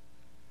sex.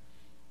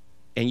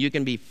 And you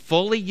can be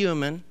fully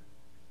human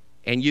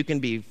and you can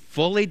be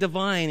fully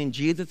divine in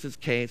Jesus'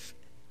 case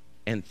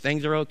and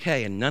things are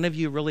okay. And none of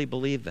you really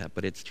believe that,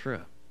 but it's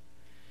true.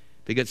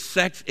 Because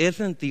sex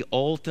isn't the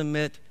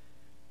ultimate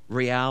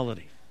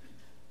reality.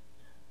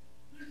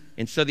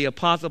 And so the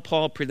Apostle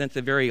Paul presents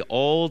a very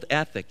old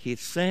ethic. He's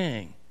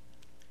saying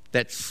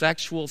that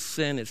sexual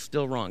sin is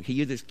still wrong. He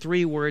uses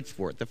 3 words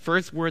for it. The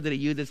first word that he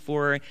uses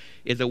for it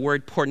is the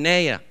word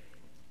porneia.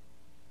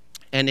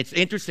 And it's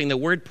interesting, the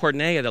word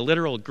porneia, the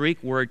literal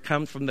Greek word,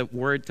 comes from the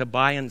word to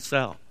buy and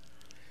sell.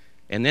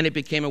 And then it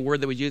became a word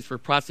that was used for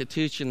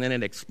prostitution, then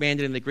it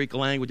expanded in the Greek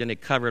language, and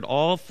it covered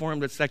all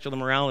forms of sexual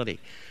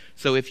immorality.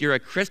 So if you're a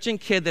Christian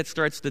kid that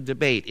starts the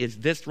debate, is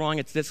this wrong,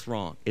 is this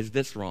wrong, is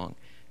this wrong,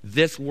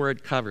 this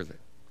word covers it.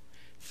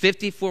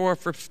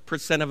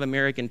 54% of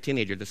American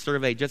teenagers, the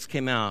survey just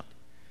came out,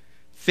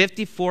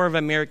 54 of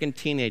American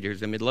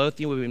teenagers, and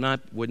Midlothian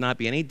would not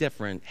be any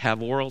different,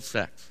 have oral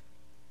sex.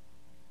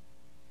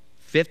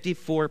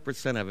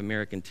 54% of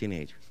American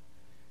teenagers.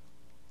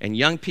 And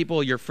young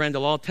people, your friend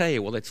will all tell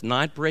you, well, it's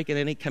not breaking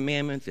any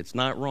commandments, it's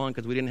not wrong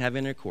because we didn't have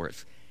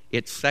intercourse.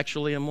 It's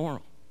sexually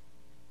immoral.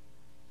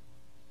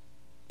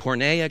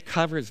 Porneia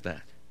covers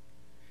that.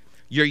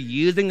 You're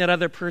using that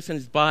other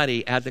person's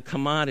body as a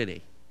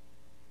commodity.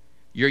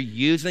 You're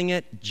using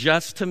it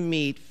just to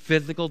meet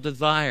physical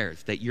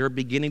desires that you're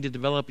beginning to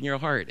develop in your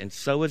heart. And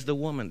so is the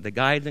woman. The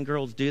guys and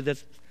girls do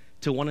this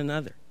to one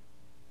another.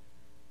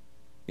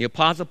 The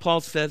Apostle Paul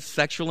says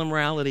sexual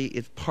immorality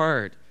is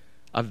part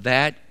of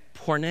that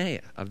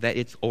porneia, of that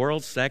it's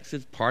oral sex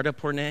is part of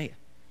porneia.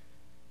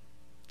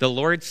 The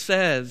Lord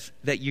says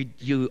that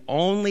you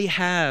only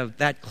have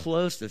that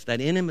closeness, that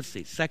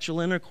intimacy,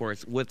 sexual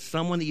intercourse with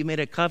someone that you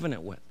made a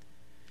covenant with.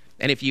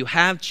 And if you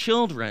have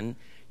children,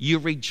 you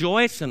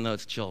rejoice in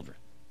those children.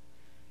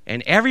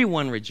 And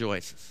everyone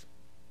rejoices.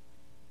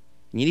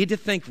 You need to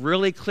think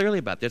really clearly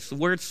about this. The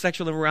word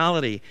sexual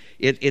immorality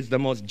is the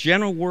most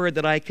general word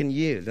that I can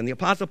use. And the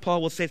Apostle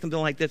Paul will say something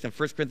like this in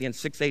 1 Corinthians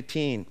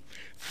 6:18.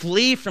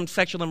 Flee from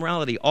sexual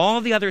immorality. All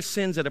the other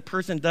sins that a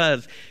person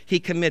does, he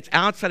commits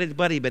outside his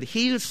body. But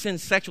he who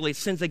sins sexually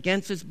sins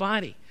against his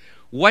body.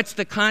 What's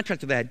the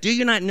contrast to that? Do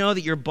you not know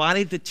that your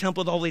body is the temple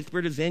of the Holy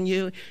Spirit is in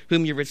you,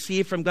 whom you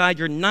receive from God?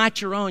 You're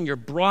not your own. You're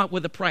bought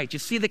with a price. You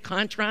see the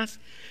contrast?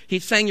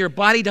 He's saying your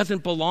body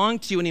doesn't belong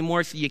to you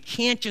anymore, so you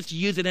can't just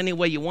use it any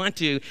way you want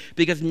to,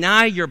 because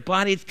now your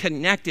body's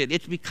connected.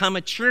 It's become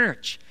a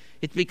church.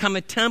 It's become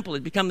a temple.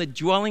 It's become the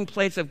dwelling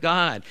place of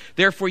God.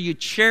 Therefore, you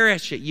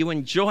cherish it. You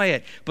enjoy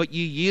it, but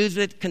you use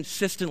it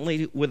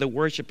consistently with the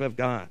worship of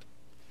God.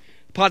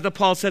 Apostle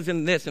Paul says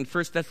in 1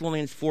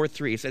 Thessalonians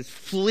 4:3, he says,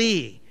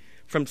 flee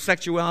from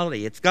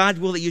sexuality. It's God's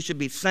will that you should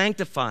be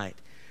sanctified,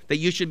 that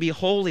you should be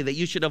holy, that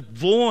you should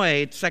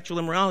avoid sexual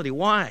immorality.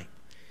 Why?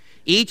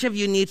 Each of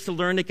you needs to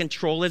learn to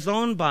control his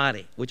own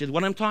body, which is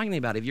what I'm talking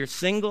about. If you're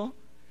single,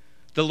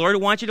 the Lord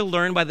wants you to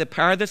learn by the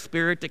power of the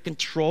Spirit to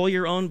control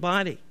your own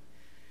body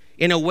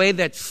in a way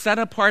that's set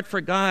apart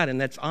for God and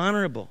that's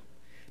honorable.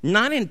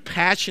 Not in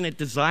passionate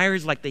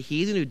desires like the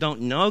heathen who don't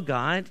know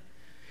God.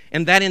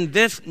 And that in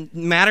this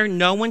matter,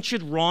 no one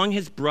should wrong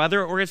his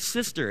brother or his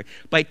sister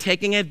by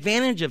taking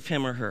advantage of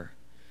him or her.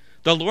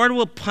 The Lord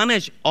will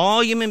punish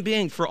all human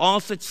beings for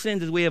all such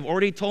sins, as we have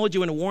already told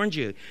you and warned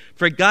you.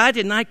 For God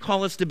did not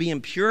call us to be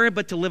impure,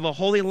 but to live a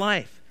holy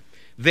life.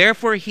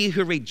 Therefore, he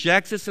who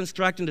rejects this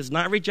instruction does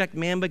not reject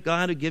man, but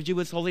God, who gives you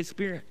his Holy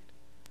Spirit.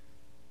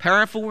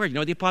 Powerful word. You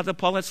know what the Apostle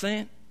Paul is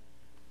saying?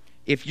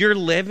 If you're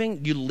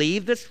living, you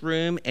leave this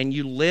room and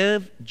you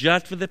live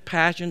just for the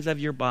passions of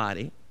your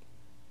body,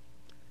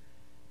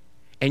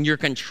 and you're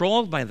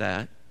controlled by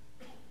that,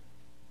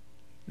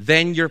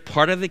 then you're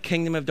part of the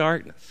kingdom of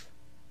darkness.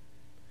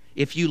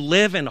 If you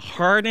live in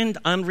hardened,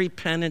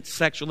 unrepentant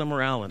sexual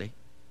immorality,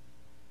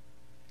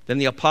 then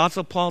the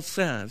Apostle Paul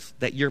says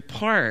that you're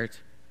part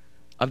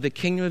of the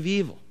kingdom of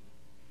evil.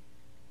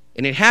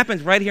 And it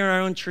happens right here in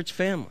our own church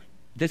family.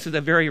 This is a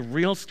very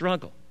real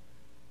struggle.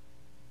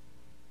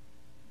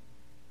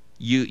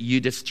 You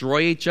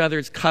destroy each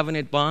other's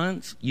covenant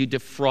bonds. You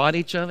defraud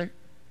each other.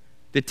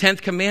 The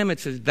 10th commandment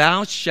says,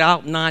 thou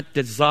shalt not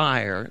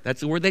desire.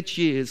 That's the word that's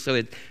used, so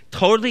it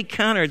totally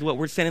counters what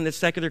we're saying in the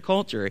secular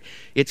culture.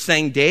 It's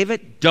saying,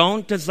 David,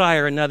 don't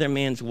desire another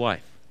man's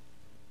wife.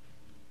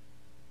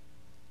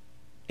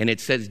 And it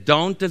says,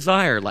 don't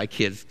desire like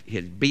his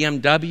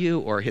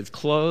BMW or his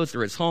clothes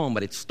or his home,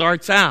 but it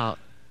starts out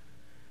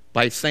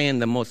by saying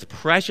the most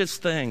precious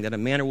thing that a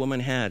man or woman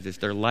has is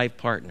their life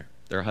partner,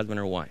 their husband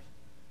or wife.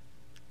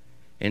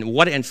 And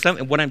what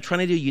I'm trying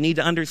to do, you need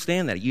to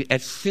understand that.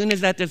 As soon as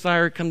that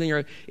desire comes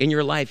in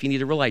your life, you need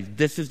to realize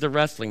this is the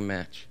wrestling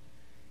match,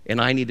 and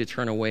I need to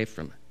turn away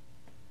from it.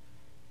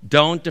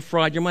 Don't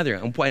defraud your mother.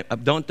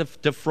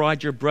 Don't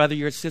defraud your brother,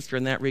 your sister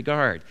in that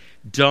regard.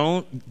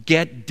 Don't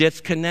get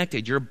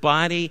disconnected. Your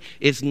body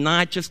is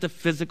not just a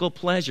physical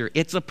pleasure.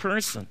 It's a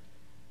person.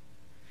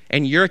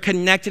 And you're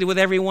connected with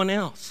everyone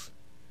else.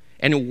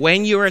 And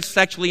when you are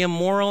sexually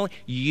immoral,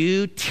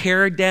 you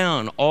tear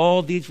down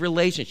all these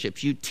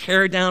relationships. You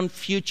tear down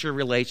future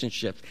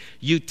relationships.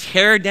 You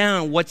tear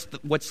down what's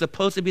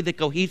supposed to be the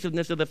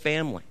cohesiveness of the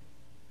family.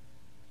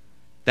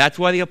 That's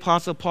why the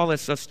Apostle Paul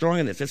is so strong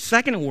in this. The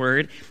second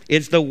word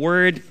is the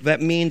word that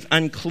means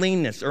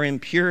uncleanness or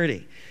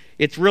impurity.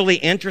 It's really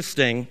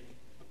interesting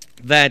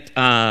that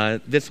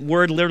this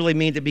word literally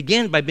means to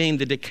begin by being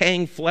the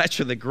decaying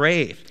flesh of the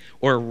grave,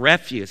 or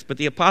refuse. But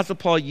the Apostle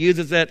Paul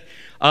uses it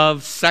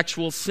of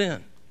sexual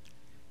sin.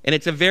 And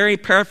it's a very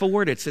powerful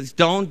word. It says,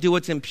 don't do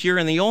what's impure.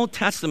 In the Old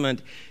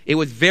Testament, it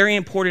was very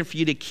important for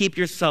you to keep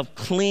yourself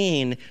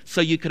clean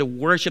so you could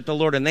worship the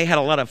Lord. And they had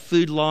a lot of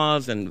food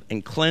laws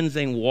and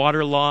cleansing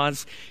water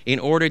laws in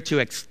order to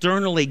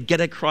externally get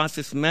across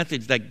this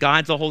message that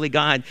God's a holy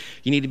God.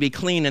 You need to be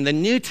clean. In the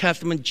New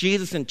Testament,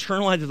 Jesus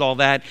internalizes all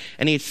that,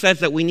 and he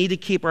says that we need to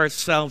keep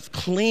ourselves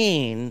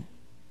clean,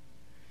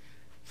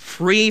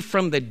 free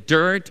from the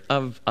dirt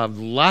of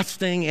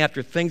lusting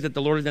after things that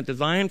the Lord has not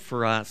designed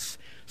for us,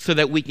 so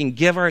that we can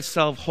give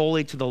ourselves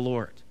wholly to the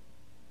Lord.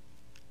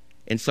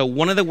 And so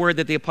one of the words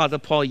that the Apostle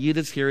Paul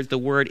uses here is the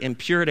word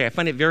impurity. I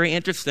find it very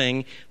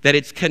interesting that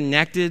it's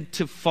connected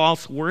to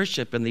false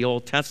worship in the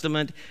Old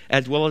Testament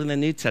as well as in the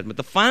New Testament.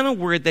 The final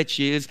word that's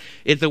used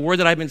is the word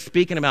that I've been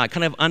speaking about,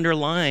 kind of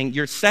underlying.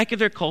 Your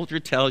secular culture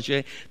tells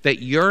you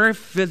that your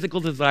physical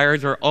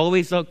desires are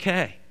always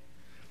okay,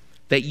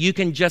 that you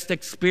can just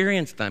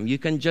experience them, you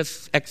can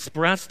just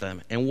express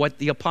them. And what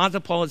the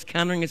Apostle Paul is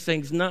countering is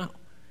saying, no.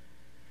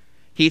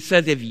 He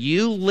says, if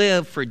you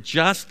live for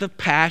just the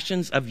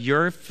passions of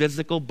your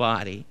physical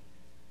body,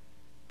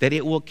 that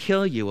it will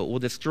kill you, it will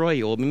destroy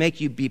you, it will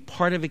make you be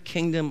part of a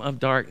kingdom of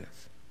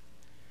darkness.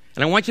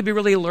 And I want you to be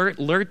really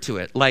alert to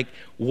it. Like,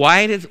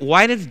 why does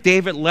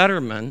David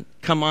Letterman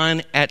come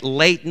on at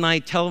late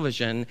night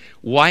television?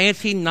 Why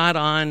is he not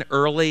on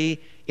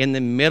early in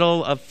the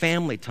middle of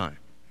family time?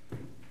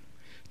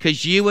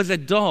 Because you as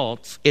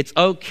adults, it's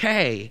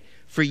okay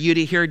for you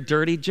to hear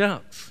dirty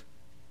jokes.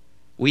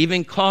 We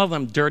even call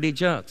them dirty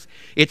jokes.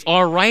 It's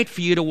all right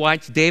for you to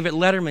watch David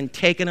Letterman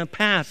taking a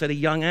pass at a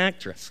young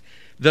actress.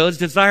 Those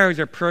desires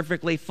are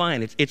perfectly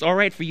fine. It's all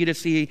right for you to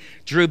see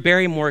Drew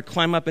Barrymore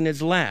climb up in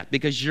his lap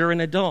because you're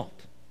an adult.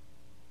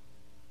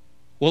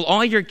 Well,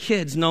 all your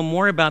kids know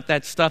more about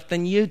that stuff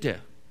than you do.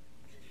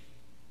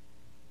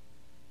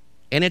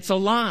 And it's a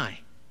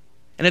lie.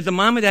 And as a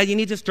mom and dad, you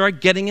need to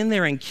start getting in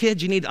there. And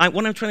kids,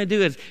 what I'm trying to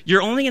do is,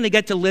 you're only going to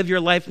get to live your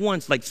life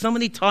once. Like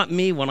somebody taught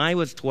me when I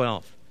was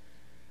 12.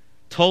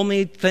 Told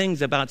me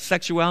things about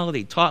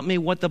sexuality. Taught me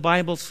what the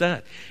Bible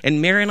said.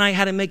 And Mary and I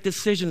had to make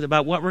decisions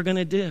about what we're going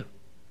to do.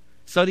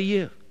 So do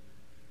you.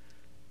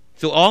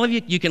 So all of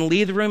you can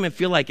leave the room and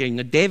feel like,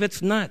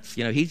 David's nuts.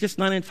 He's just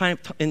not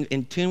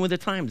in tune with the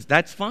times.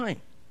 That's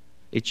fine.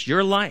 It's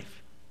your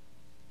life.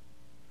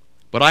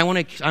 But I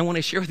want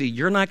to share with you,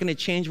 you're not going to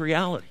change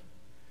reality.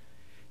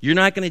 You're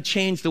not going to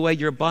change the way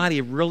your body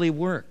really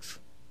works.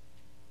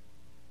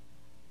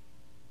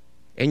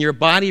 And your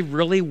body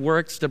really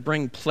works to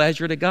bring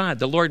pleasure to God.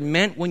 The Lord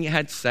meant when you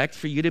had sex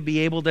for you to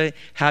be able to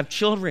have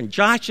children.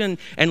 Josh and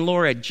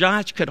Laura,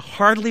 Josh could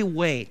hardly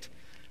wait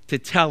to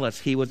tell us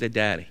he was a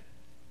daddy.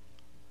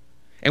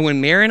 And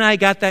when Mary and I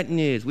got that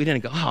news, we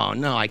didn't go, oh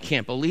no, I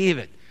can't believe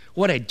it.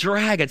 What a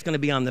drag it's going to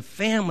be on the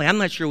family. I'm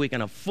not sure we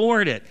can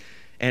afford it.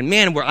 And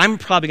man, I'm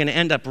probably going to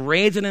end up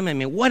raising him.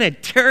 What a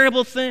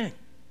terrible thing.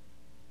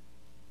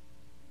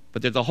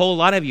 But there's a whole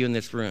lot of you in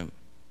this room.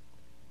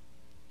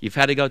 You've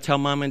had to go tell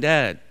mom and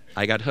dad,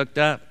 I got hooked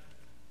up.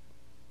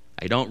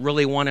 I don't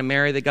really want to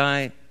marry the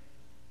guy,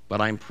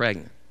 but I'm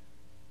pregnant.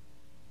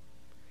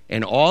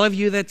 And all of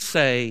you that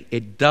say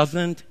it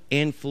doesn't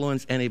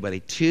influence anybody,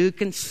 2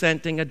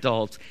 consenting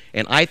adults,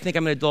 and I think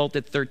I'm an adult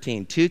at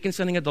 13, 2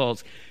 consenting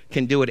adults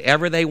can do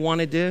whatever they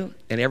want to do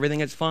and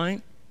everything is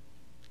fine.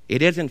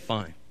 It isn't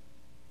fine.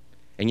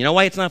 And you know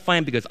why it's not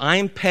fine? Because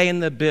I'm paying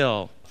the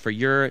bill for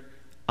your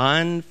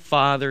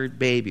unfathered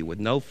baby with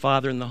no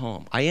father in the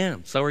home. I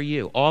am. So are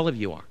you. All of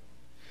you are.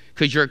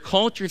 Because your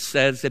culture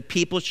says that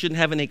people shouldn't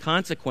have any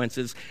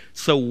consequences,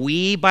 so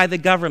we, by the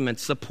government,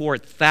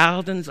 support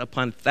thousands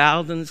upon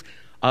thousands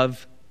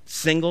of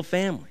single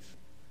families.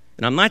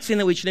 And I'm not saying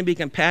that we shouldn't be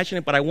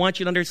compassionate, but I want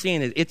you to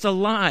understand it's a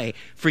lie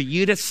for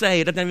you to say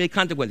it doesn't have any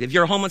consequences. If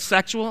you're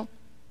homosexual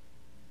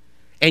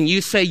and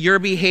you say your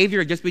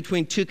behavior just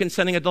between 2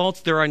 consenting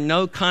adults, there are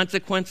no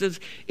consequences,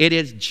 it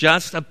is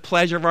just a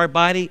pleasure of our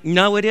body.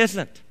 No, it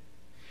isn't.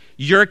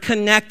 You're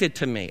connected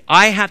to me.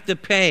 I have to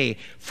pay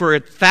for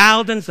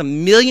thousands of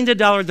millions of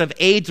dollars of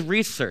AIDS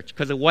research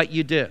because of what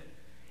you do.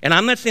 And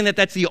I'm not saying that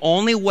that's the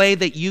only way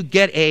that you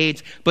get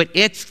AIDS, but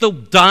it's the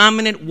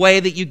dominant way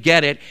that you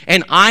get it,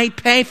 and I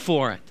pay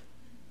for it.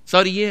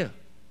 So do you.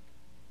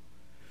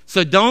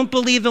 So don't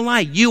believe the lie.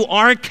 You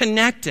are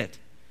connected.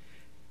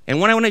 And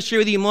what I want to share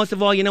with you most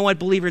of all, you know what,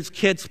 believers?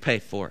 Kids pay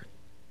for it.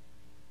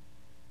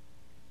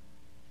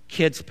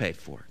 Kids pay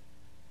for it.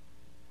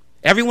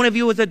 Every one of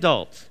you as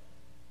adults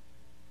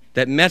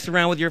that mess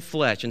around with your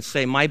flesh and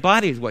say, my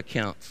body is what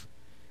counts,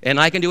 and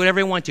I can do whatever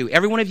I want to.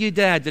 Every one of you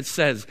dads that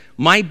says,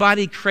 my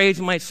body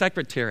craves my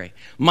secretary.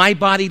 My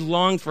body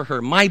longs for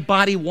her. My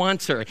body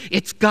wants her.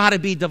 It's got to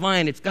be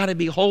divine. It's got to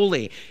be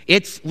holy.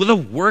 It's the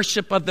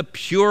worship of the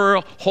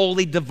pure,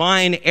 holy,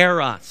 divine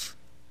eros.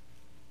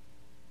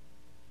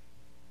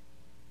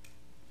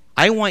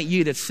 I want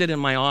you to sit in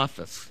my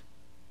office.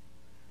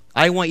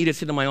 I want you to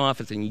sit in my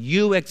office and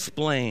you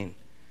explain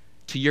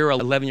to your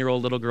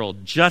 11-year-old little girl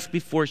just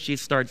before she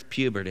starts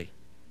puberty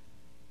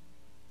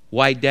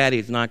why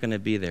daddy's not going to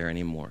be there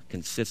anymore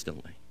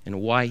consistently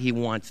and why he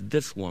wants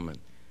this woman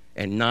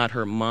and not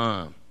her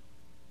mom.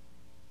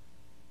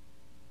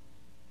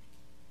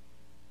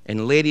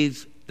 And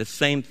ladies, the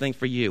same thing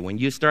for you. When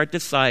you start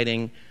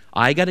deciding,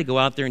 I got to go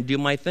out there and do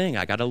my thing.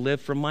 I got to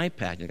live for my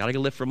passion. I got to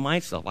live for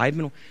myself. I've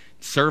been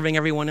serving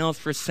everyone else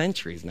for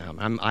centuries now.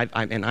 And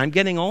I'm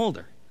getting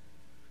older.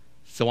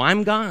 So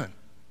I'm gone.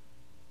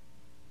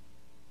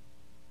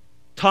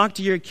 Talk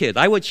to your kids.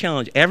 I would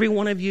challenge every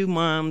one of you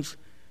moms,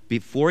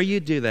 before you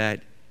do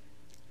that,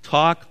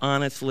 talk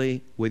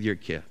honestly with your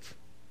kids.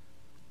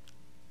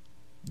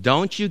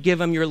 Don't you give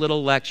them your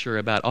little lecture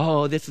about,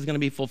 oh, this is going to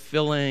be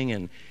fulfilling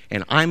and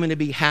I'm going to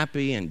be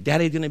happy and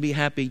daddy's going to be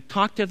happy.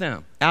 Talk to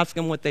them. Ask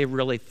them what they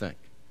really think.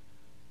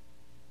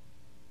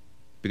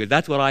 Because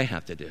that's what I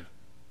have to do.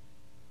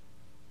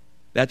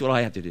 That's what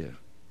I have to do.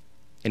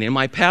 And in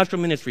my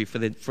pastoral ministry for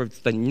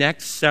the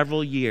next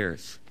several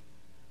years,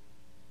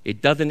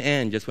 it doesn't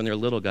end just when they're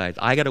little guys.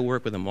 I got to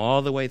work with them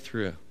all the way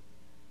through.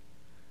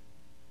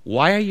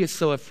 Why are you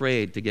so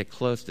afraid to get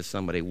close to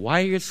somebody?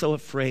 Why are you so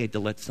afraid to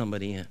let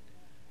somebody in?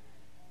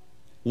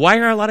 Why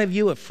are a lot of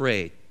you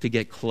afraid to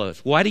get close?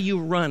 Why do you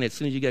run as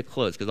soon as you get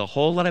close? Because a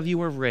whole lot of you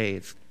were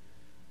raised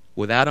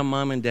without a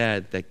mom and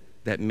dad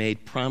that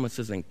made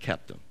promises and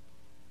kept them.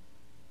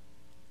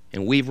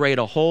 And we've raised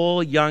a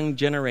whole young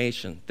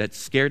generation that's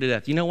scared to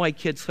death. You know why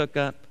kids hook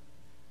up?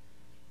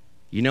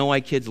 You know why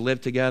kids live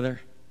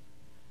together?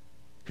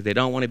 Because they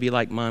don't want to be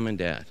like mom and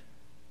dad.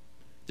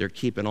 They're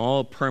keeping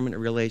all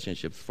permanent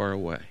relationships far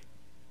away.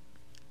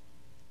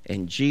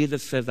 And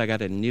Jesus says, I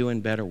got a new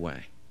and better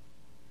way.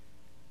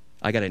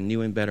 I got a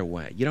new and better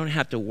way. You don't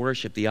have to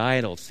worship the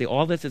idols. See,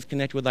 all this is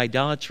connected with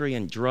idolatry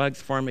and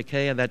drugs,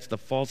 pharmakeia. That's the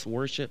false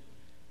worship.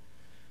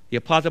 The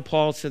Apostle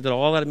Paul said that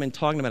all that I've been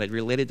talking about is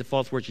related to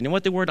false worship. You know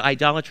what the word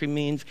idolatry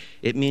means?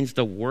 It means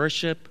the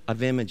worship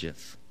of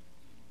images.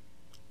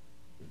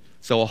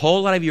 So a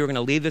whole lot of you are going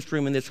to leave this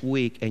room in this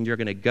week, and you're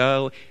going to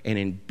go, and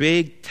in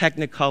big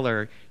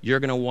technicolor, you're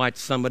going to watch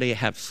somebody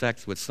have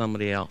sex with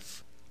somebody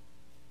else.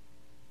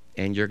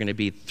 And you're going to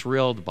be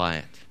thrilled by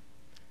it.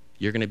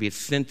 You're going to be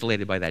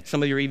scintillated by that.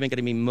 Some of you are even going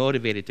to be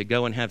motivated to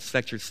go and have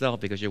sex yourself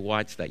because you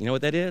watch that. You know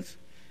what that is?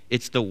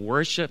 It's the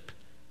worship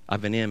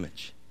of an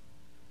image.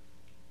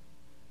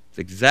 It's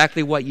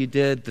exactly what you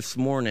did this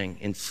morning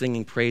in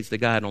singing praise to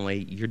God,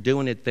 only you're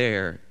doing it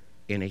there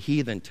in a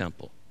heathen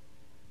temple,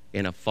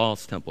 in a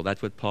false temple.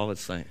 That's what Paul is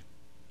saying.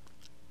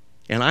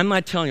 And I'm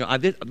not telling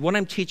you, what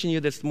I'm teaching you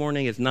this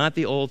morning is not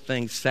the old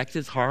thing, sex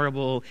is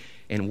horrible,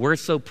 and we're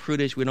so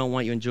prudish we don't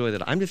want you to enjoy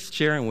that. I'm just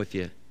sharing with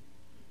you.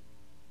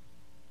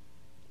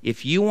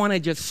 If you want to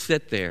just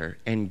sit there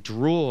and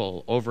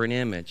drool over an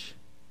image,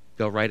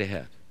 go right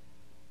ahead.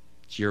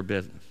 It's your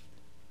business.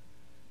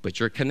 But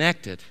you're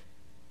connected,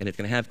 and it's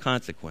going to have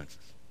consequences.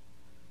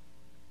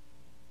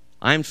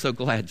 I'm so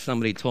glad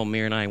somebody told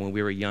Mary and I when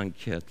we were young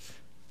kids,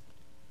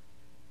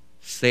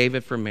 save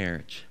it for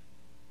marriage.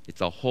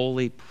 It's a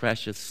holy,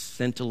 precious,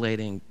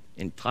 scintillating,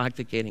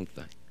 intoxicating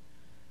thing.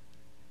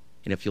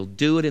 And if you'll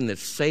do it in the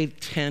safe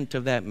tent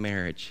of that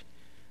marriage,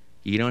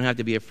 you don't have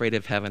to be afraid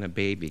of having a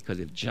baby, because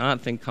if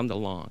Jonathan comes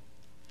along,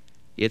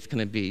 it's going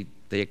to be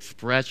the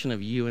expression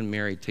of you and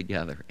Mary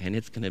together, and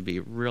it's going to be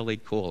really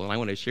cool. And I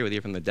want to share with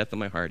you from the depth of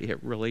my heart, it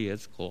really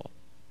is cool.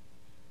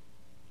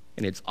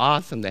 And it's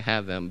awesome to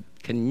have them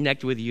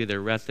connect with you the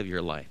rest of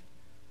your life.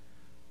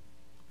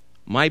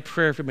 My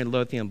prayer for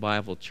Midlothian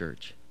Bible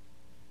Church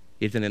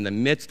is that in the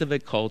midst of a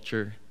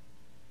culture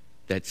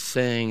that's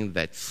saying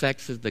that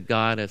sex is the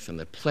goddess and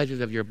the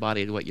pleasures of your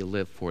body is what you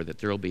live for, that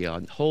there will be a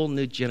whole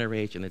new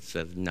generation that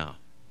says, no,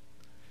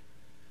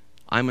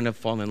 I'm going to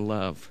fall in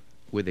love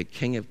with the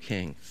King of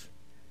Kings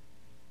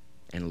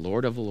and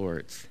Lord of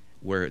Lords,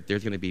 where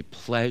there's going to be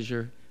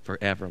pleasure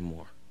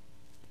forevermore.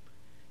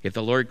 If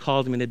the Lord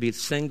calls me to be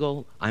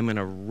single, I'm going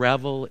to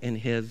revel in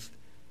his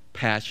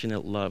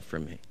passionate love for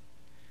me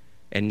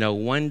and know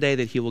one day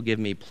that he will give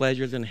me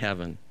pleasures in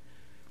heaven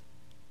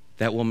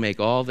that will make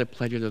all the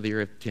pleasures of the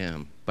earth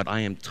dim. But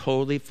I am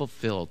totally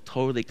fulfilled,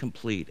 totally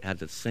complete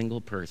as a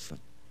single person,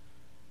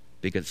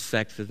 because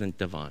sex isn't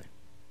divine.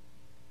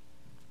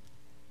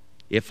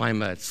 If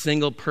I'm a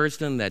single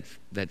person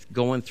that's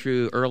going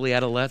through early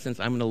adolescence,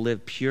 I'm going to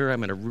live pure. I'm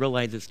going to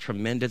realize this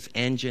tremendous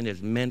engine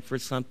is meant for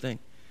something.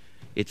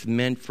 It's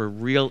meant for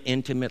real,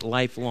 intimate,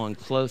 lifelong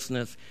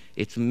closeness.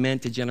 It's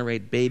meant to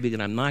generate babies,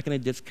 and I'm not going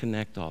to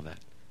disconnect all that.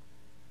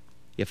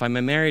 If I'm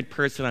a married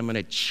person, I'm going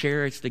to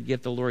cherish the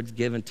gift the Lord's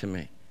given to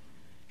me,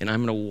 and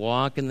I'm going to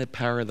walk in the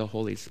power of the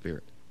Holy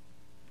Spirit.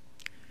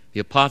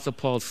 The Apostle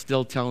Paul is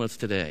still telling us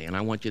today, and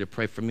I want you to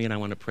pray for me, and I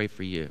want to pray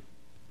for you.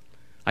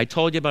 I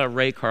told you about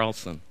Ray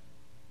Carlson,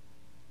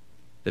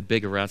 the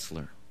big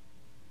wrestler.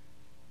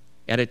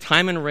 At a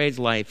time in Ray's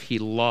life, he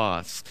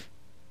lost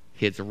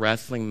his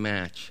wrestling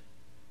match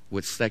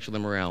with sexual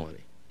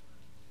immorality.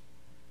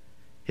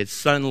 His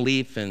son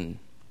Leaf and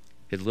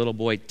his little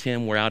boy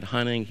Tim were out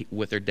hunting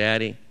with their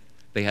daddy.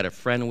 They had a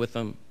friend with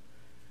them.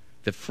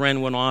 The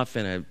friend went off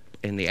in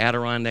the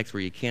Adirondacks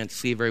where you can't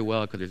see very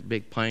well because there's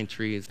big pine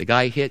trees. The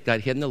guy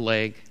got hit in the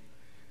leg.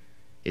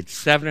 It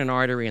severed an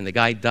artery, and the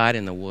guy died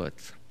in the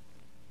woods.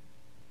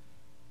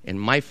 And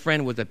my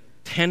friend was a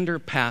tender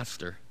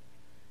pastor.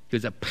 He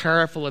was a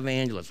powerful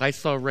evangelist. I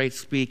saw Ray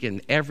speak,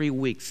 and every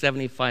week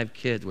 75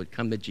 kids would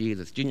come to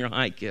Jesus, junior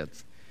high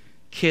kids.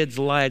 Kids'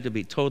 lives would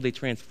be totally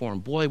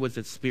transformed. Boy, was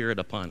the Spirit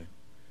upon him.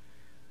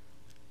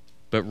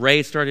 But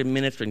Ray started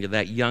ministering to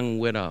that young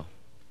widow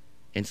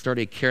and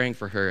started caring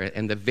for her.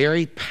 And the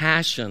very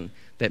passion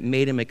that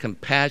made him a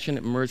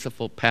compassionate,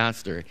 merciful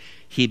pastor,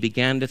 he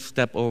began to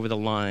step over the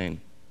line,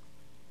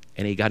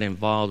 and he got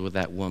involved with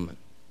that woman.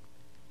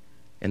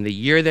 And the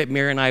year that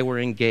Mary and I were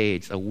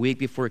engaged, a week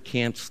before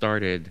camp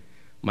started,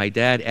 my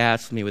dad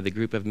asked me with a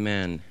group of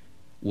men,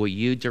 will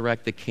you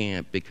direct the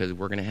camp because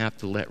we're going to have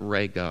to let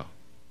Ray go?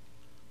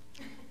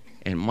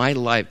 And my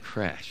life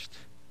crashed.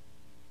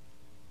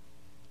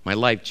 My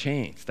life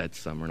changed that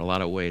summer in a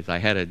lot of ways. I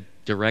had to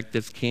direct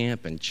this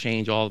camp and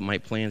change all of my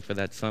plans for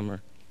that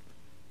summer.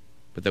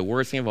 But the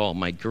worst thing of all,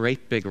 my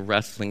great big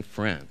wrestling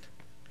friend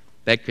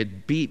that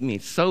could beat me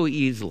so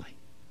easily,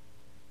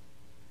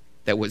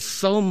 that was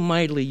so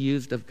mightily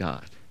used of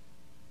God,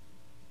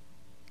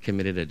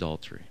 committed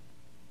adultery.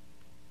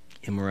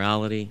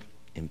 Immorality,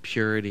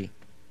 impurity,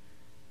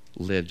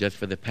 lived just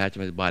for the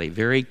passion of his body.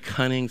 Very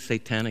cunning,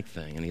 satanic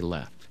thing, and he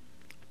left.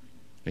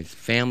 His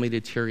family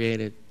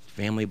deteriorated, his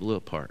family blew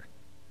apart.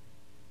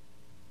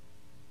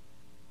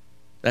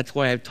 That's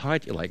why I've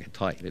taught you like I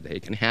taught you today.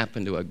 It can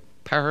happen to a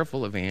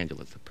powerful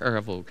evangelist, a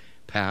powerful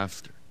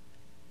pastor.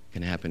 It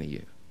can happen to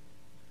you.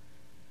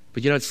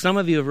 But some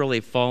of you have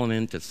really fallen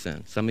into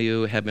sin. Some of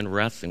you have been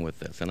wrestling with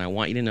this, and I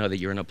want you to know that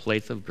you're in a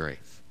place of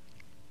grace.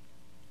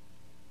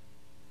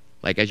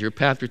 Like as your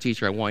pastor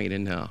teacher, I want you to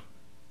know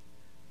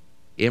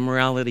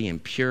immorality,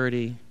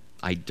 impurity,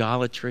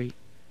 idolatry,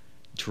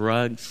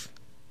 drugs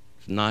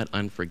is not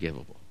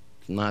unforgivable.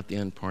 It's not the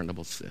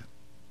unpardonable sin.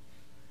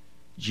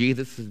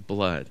 Jesus'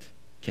 blood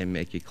can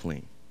make you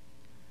clean.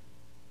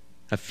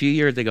 A few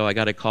years ago, I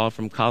got a call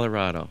from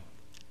Colorado,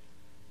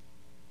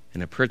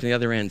 and a person on the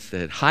other end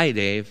said, "Hi,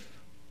 Dave.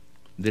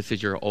 This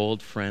is your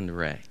old friend,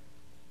 Ray."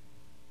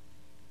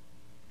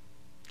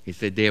 He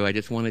said, "Dave, I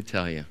just want to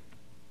tell you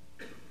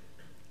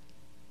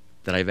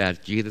that I've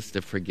asked Jesus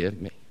to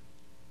forgive me,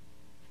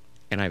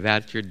 and I've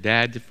asked your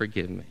dad to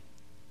forgive me,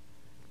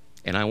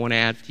 and I want to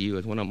ask you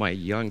as one of my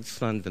young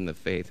sons in the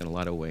faith in a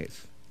lot of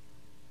ways,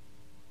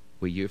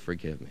 will you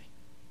forgive me?"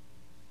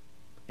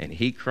 And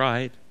he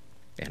cried,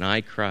 and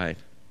I cried,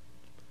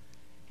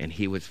 and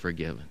he was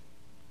forgiven.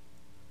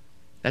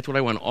 That's what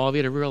I want all of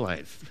you to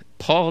realize.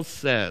 Paul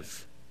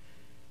says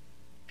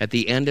at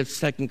the end of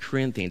 2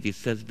 Corinthians, he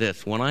says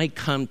this, "When I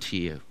come to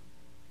you,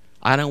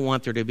 I don't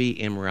want there to be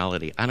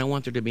immorality. I don't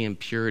want there to be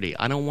impurity.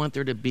 I don't want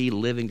there to be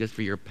living just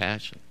for your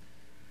passion."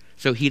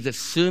 So he's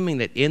assuming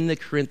that in the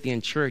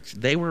Corinthian church,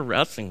 they were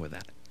wrestling with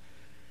that.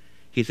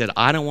 He said,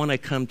 "I don't want to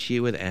come to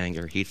you with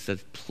anger." He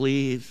says,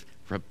 "Please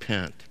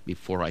repent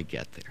before I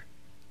get there."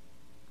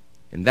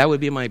 And that would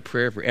be my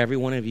prayer for every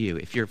one of you.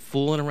 If you're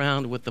fooling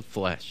around with the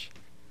flesh,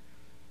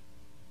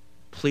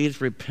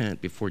 please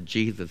repent before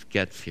Jesus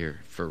gets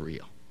here for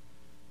real.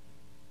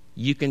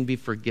 You can be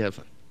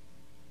forgiven.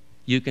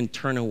 You can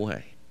turn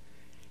away.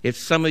 If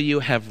some of you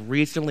have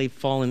recently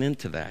fallen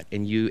into that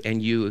and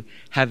you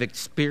have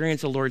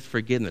experienced the Lord's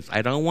forgiveness,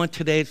 I don't want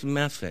today's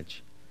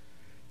message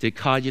to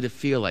cause you to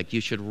feel like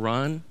you should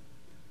run.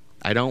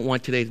 I don't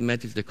want today's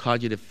message to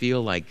cause you to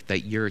feel like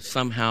that you're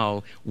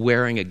somehow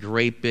wearing a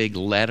great big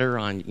letter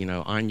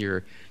on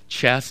your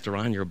chest or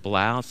on your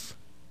blouse.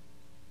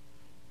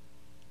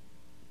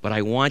 But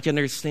I want you to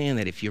understand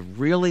that if you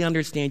really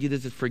understand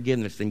Jesus'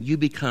 forgiveness, then you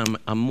become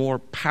a more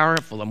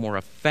powerful, a more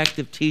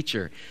effective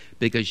teacher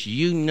because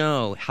you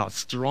know how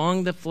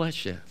strong the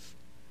flesh is,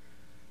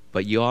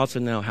 but you also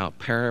know how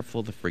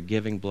powerful the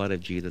forgiving blood of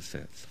Jesus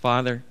is.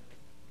 Father,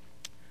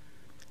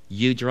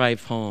 you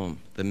drive home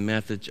the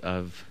message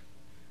of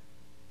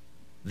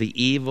the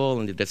evil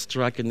and the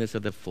destructiveness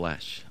of the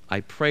flesh.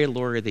 I pray,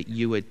 Lord, that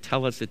you would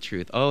tell us the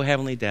truth. Oh,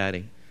 Heavenly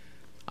Daddy,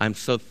 I'm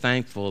so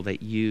thankful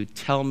that you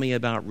tell me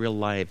about real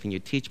life and you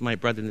teach my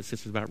brothers and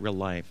sisters about real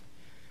life.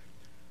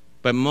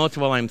 But most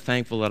of all, I'm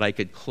thankful that I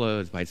could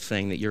close by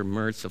saying that you're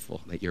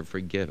merciful, that you're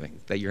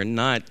forgiving, that you're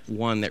not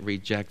one that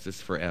rejects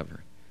us forever.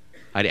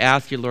 I'd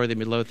ask you, Lord, that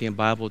Midlothian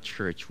Bible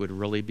Church would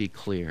really be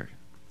clear.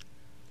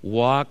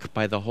 Walk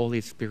by the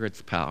Holy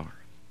Spirit's power.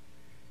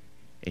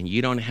 And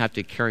you don't have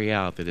to carry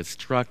out the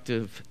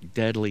destructive,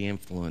 deadly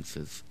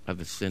influences of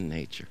the sin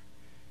nature.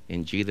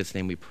 In Jesus'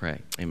 name we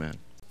pray. Amen.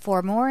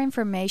 For more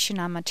information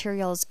on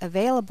materials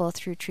available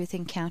through Truth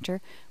Encounter,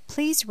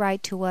 please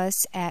write to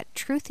us at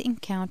Truth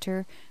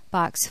Encounter,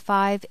 Box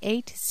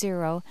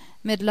 580,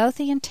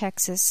 Midlothian,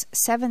 Texas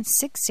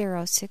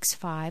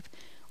 76065,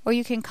 or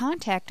you can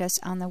contact us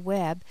on the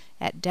web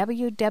at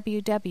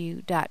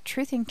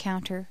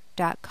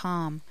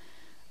www.truthencounter.com.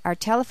 Our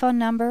telephone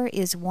number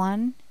is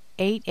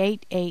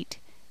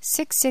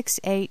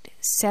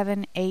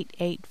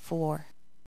 1-888-668-7884.